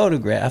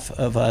photograph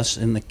of us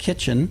in the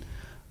kitchen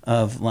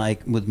of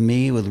like with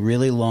me with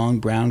really long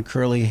brown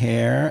curly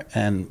hair,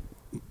 and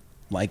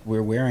like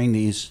we're wearing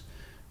these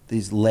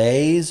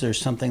leis or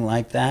something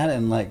like that,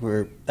 and like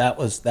that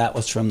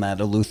was from that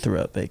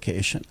Eleuthera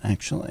vacation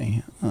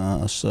actually.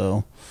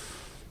 So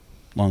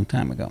long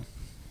time ago.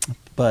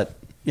 But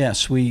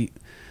yes, we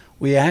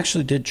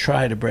actually did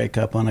try to break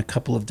up on a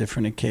couple of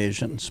different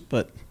occasions,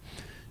 but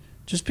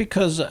just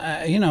because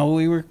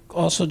we were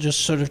also just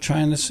sort of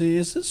trying to see,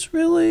 is this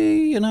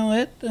really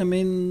it? I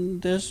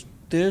mean, this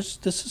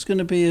is going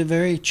to be a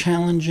very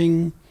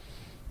challenging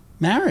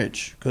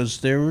marriage because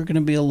there were going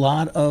to be a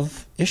lot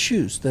of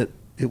issues that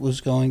it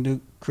was going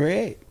to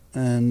create,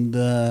 and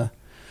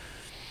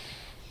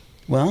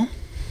well,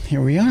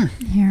 here we are.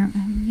 Here,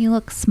 you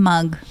look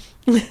smug.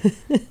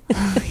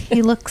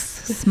 He looks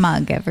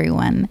smug,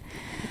 everyone.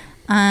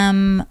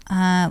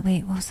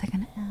 Wait, what was I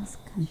going to ask?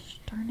 Gosh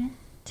darn it.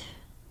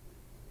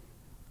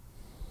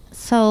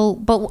 So,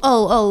 but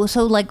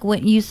so like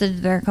what you said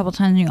there a couple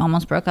times you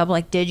almost broke up.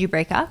 Like, did you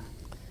break up?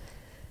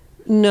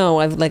 No,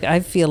 I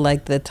feel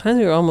like the time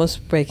we were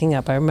almost breaking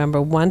up. I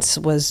remember once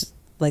was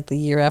like the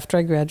year after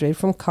I graduated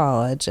from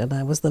college, and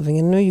I was living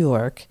in New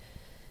York,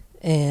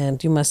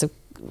 and you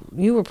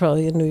were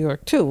probably in New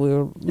York too. We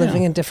were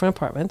living in different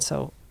apartments,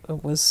 so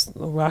it was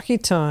a rocky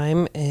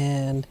time,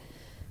 and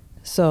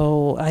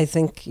so I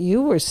think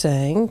you were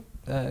saying,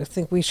 I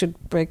think we should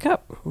break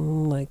up.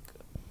 I'm like,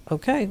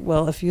 okay,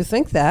 well, if you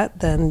think that,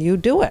 then you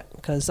do it,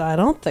 because I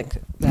don't think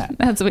that.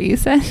 That's what you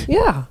said?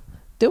 Yeah,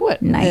 do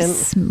it.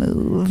 Nice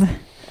move.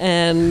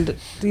 And,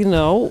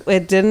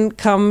 it didn't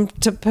come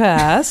to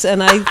pass,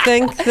 and I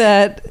think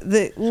that...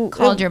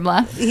 Called your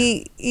bluff?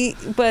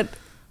 But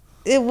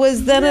it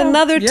was then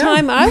another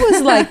time I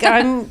was like,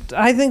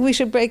 I think we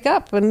should break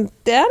up, and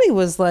Daddy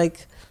was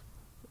like,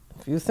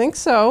 if you think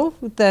so,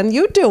 then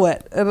you do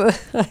it. And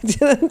I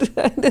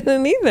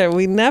didn't either.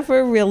 We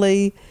never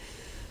really...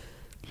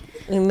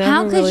 It never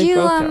How could really you,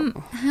 broke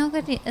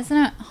up. isn't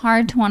it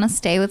hard to want to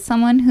stay with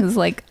someone who's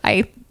like,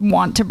 I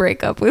want to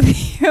break up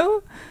with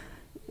you?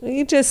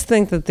 You just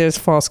think that there's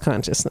false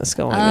consciousness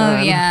going on.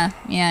 Oh, yeah.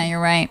 Yeah, you're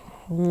right.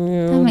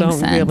 You That makes don't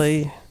sense.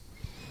 really.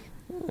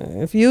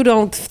 If you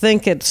don't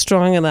think it's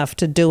strong enough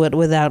to do it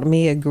without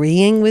me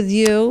agreeing with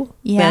you,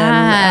 then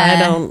Yeah.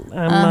 I don't.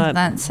 I'm not.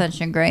 That's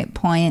such a great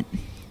point.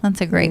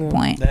 That's a great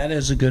point. That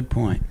is a good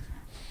point.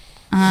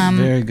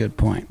 Very good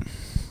point.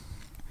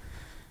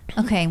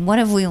 Okay, what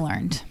have we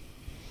learned?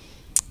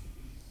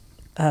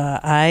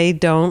 I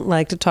don't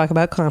like to talk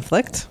about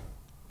conflict.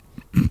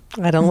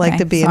 I don't like Okay,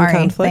 to be sorry. in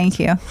conflict. Thank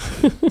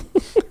you.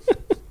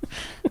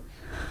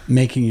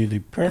 Making you the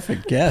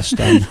perfect guest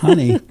on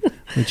Honey,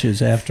 which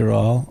is, after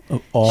all She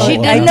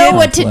about didn't know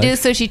what to conflict. do,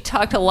 so she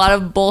talked a lot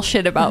of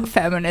bullshit about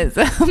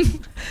feminism.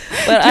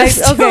 But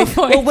Just to okay.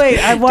 avoid Well, wait.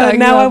 I want talking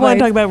now. I about want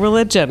to my- talk about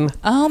religion.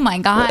 Oh my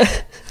God.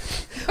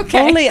 Okay.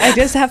 Only I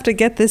just have to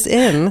get this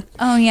in,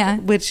 Oh yeah.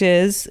 which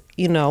is,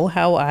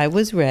 how I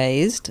was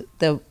raised.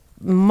 The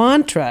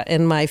mantra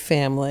in my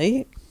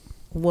family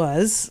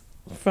was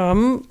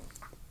from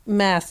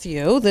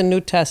Matthew, the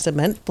New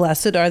Testament,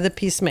 blessed are the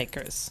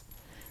peacemakers.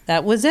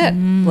 That was it.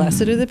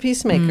 Blessed are the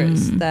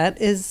peacemakers. That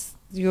is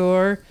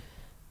the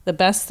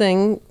best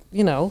thing,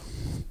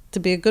 to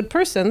be a good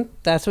person.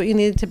 That's what you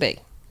needed to be.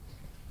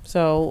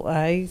 So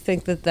I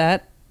think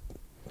that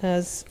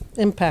has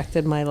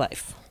impacted my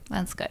life.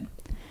 That's good.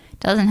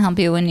 Doesn't help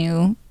you when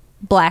you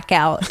black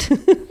out Well,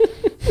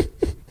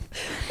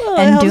 it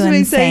and helps do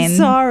me say insane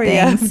sorry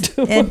things.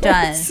 afterwards. It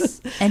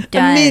does. It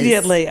does.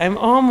 Immediately. I'm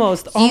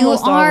almost You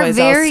are always,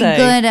 very I'll say.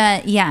 good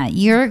at,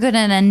 you're good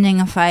at ending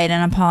a fight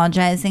and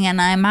apologizing. And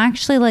I'm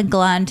actually like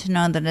glad to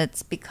know that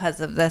it's because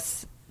of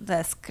this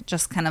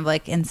just kind of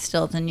like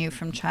instilled in you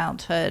from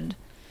childhood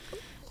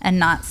and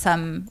not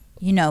some,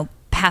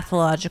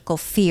 pathological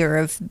fear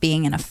of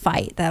being in a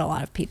fight that a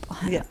lot of people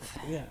have.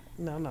 Yeah.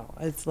 No.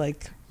 It's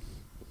like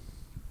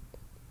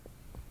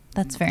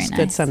That's very it's nice.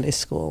 good Sunday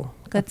school.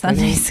 Good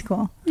Sunday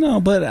school. No,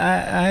 but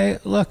I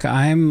look,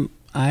 I'm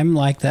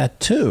like that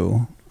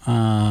too,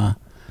 and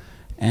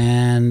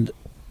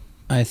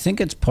I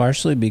think it's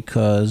partially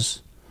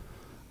because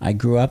I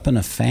grew up in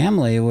a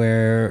family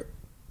where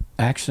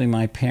actually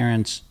my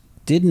parents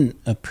didn't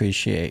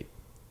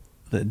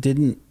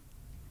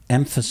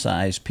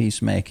emphasize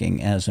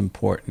peacemaking as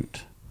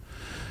important,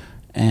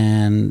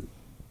 and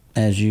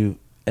as you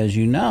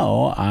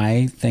know,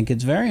 I think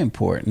it's very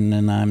important,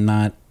 and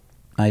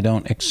I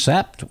don't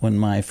accept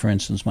when for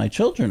instance, my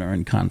children are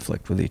in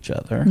conflict with each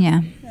other.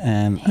 Yeah.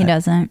 And He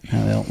doesn't.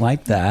 I don't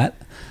like that.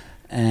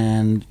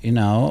 And,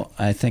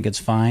 I think it's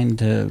fine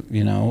to,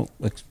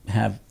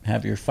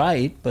 have your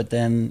fight, but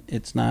then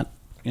it's not,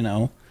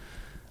 I'm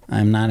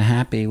not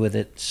happy with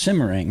it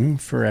simmering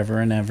forever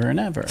and ever and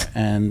ever.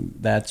 And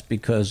that's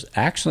because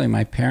actually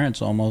my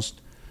parents almost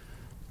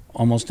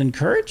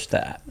encouraged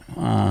that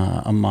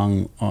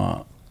among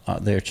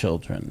their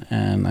children.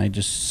 And I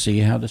just see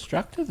how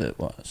destructive it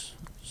was.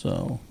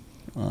 So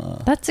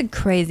That's a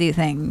crazy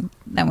thing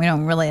that we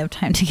don't really have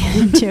time to get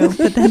into,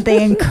 but that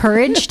they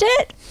encouraged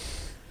it?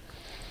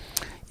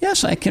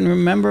 yes, I can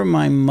remember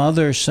my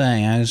mother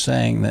saying,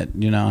 that,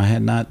 I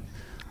had not,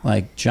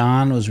 like,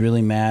 John was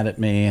really mad at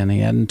me and he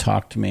hadn't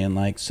talked to me in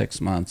like 6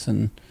 months.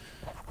 And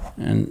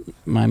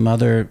my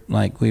mother,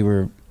 like, we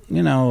were,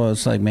 it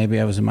was like maybe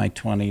I was in my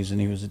 20s and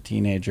he was a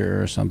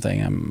teenager or something.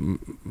 And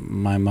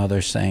my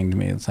mother saying to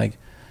me, it's like,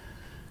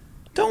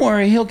 don't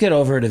worry, he'll get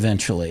over it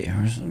eventually.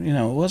 Or,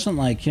 it wasn't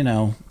like,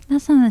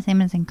 That's not the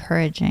same as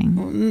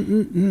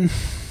encouraging.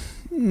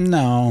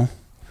 no.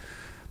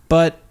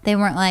 But They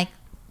weren't like,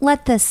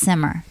 let this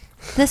simmer.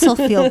 This will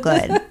feel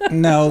good.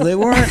 no, they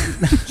weren't.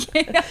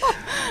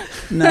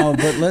 No,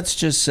 but let's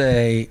just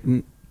say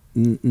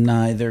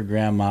neither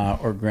grandma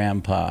or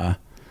grandpa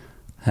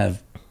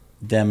have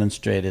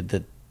demonstrated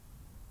that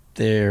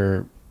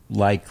they're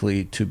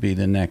likely to be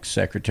the next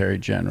Secretary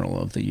General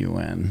of the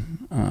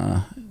UN.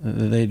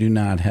 They do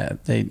not have.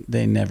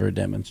 They never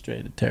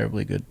demonstrated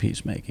terribly good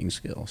peacemaking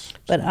skills.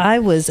 But I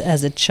was,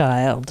 as a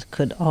child,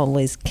 could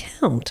always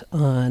count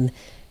on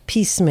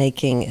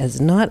peacemaking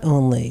as not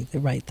only the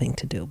right thing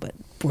to do, but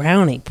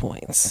brownie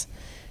points.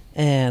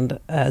 And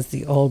as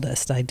the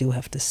oldest, I do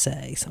have to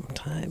say,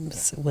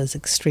 sometimes it was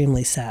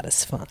extremely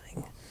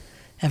satisfying.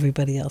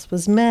 Everybody else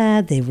was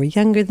mad. They were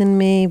younger than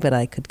me, but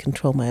I could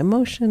control my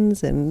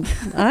emotions, and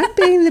I'm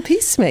being the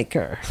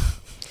peacemaker.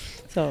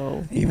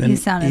 So You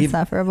sound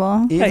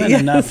insufferable. Even Yeah.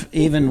 enough,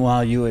 even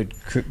while you had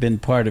been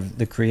part of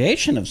the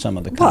creation of some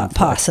of the conflict.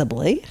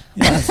 possibly.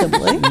 Yeah, so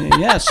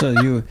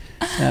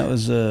that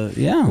was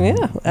yeah.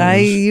 Yeah, I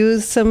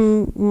used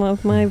some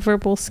of my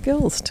verbal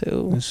skills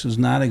too. This is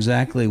not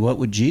exactly what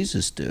would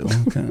Jesus do,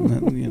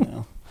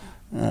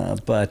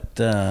 but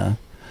no,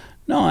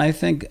 I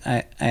think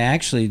I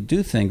actually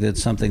do think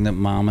that's something that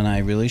Mom and I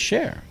really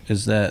share,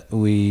 is that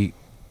we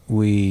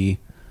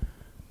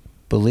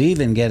believe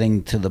in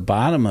getting to the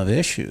bottom of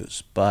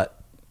issues,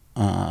 but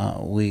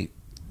we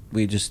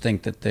just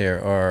think that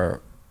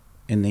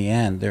in the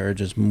end, there are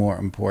just more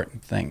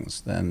important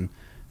things than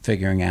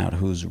figuring out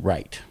who's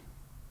right.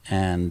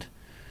 And,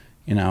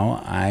 you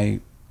know, I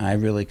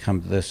really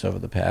come to this over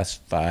the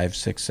past 5,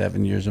 6,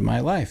 7 years of my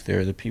life. There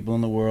are the people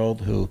in the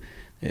world who,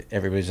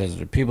 everybody says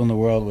there are people in the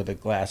world where the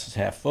glass is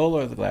half full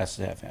or the glass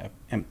is half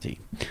empty.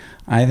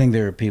 I think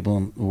there are people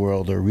in the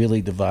world who are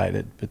really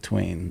divided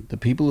between the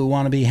people who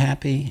want to be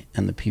happy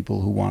and the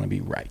people who want to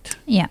be right.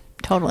 Yeah,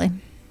 totally.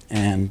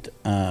 And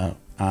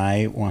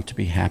I want to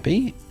be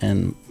happy,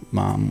 and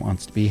Mom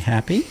wants to be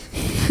happy.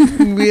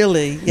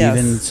 Really, yes.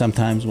 Even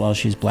sometimes while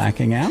she's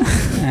blacking out.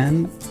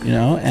 And, you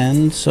know,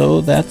 and so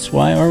that's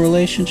why our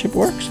relationship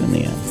works in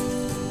the end.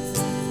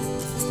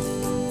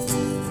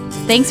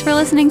 Thanks for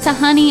listening to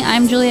Honey.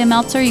 I'm Julia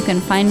Meltzer. You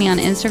can find me on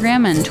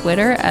Instagram and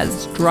Twitter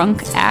as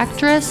Drunk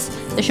Actress.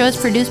 The show is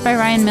produced by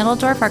Ryan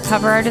Middledorf. Our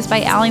cover art is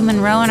by Allie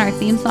Monroe, and our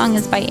theme song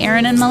is by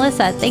Aaron and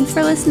Melissa. Thanks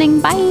for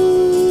listening. Bye.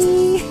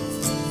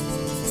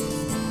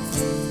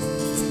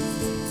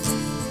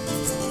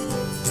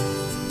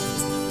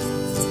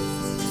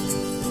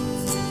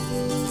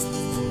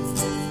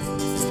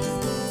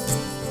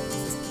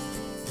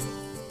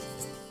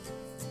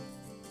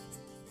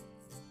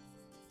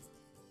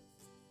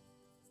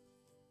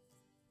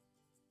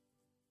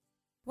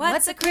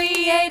 What's a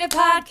Creative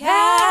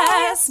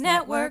Podcast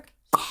Network?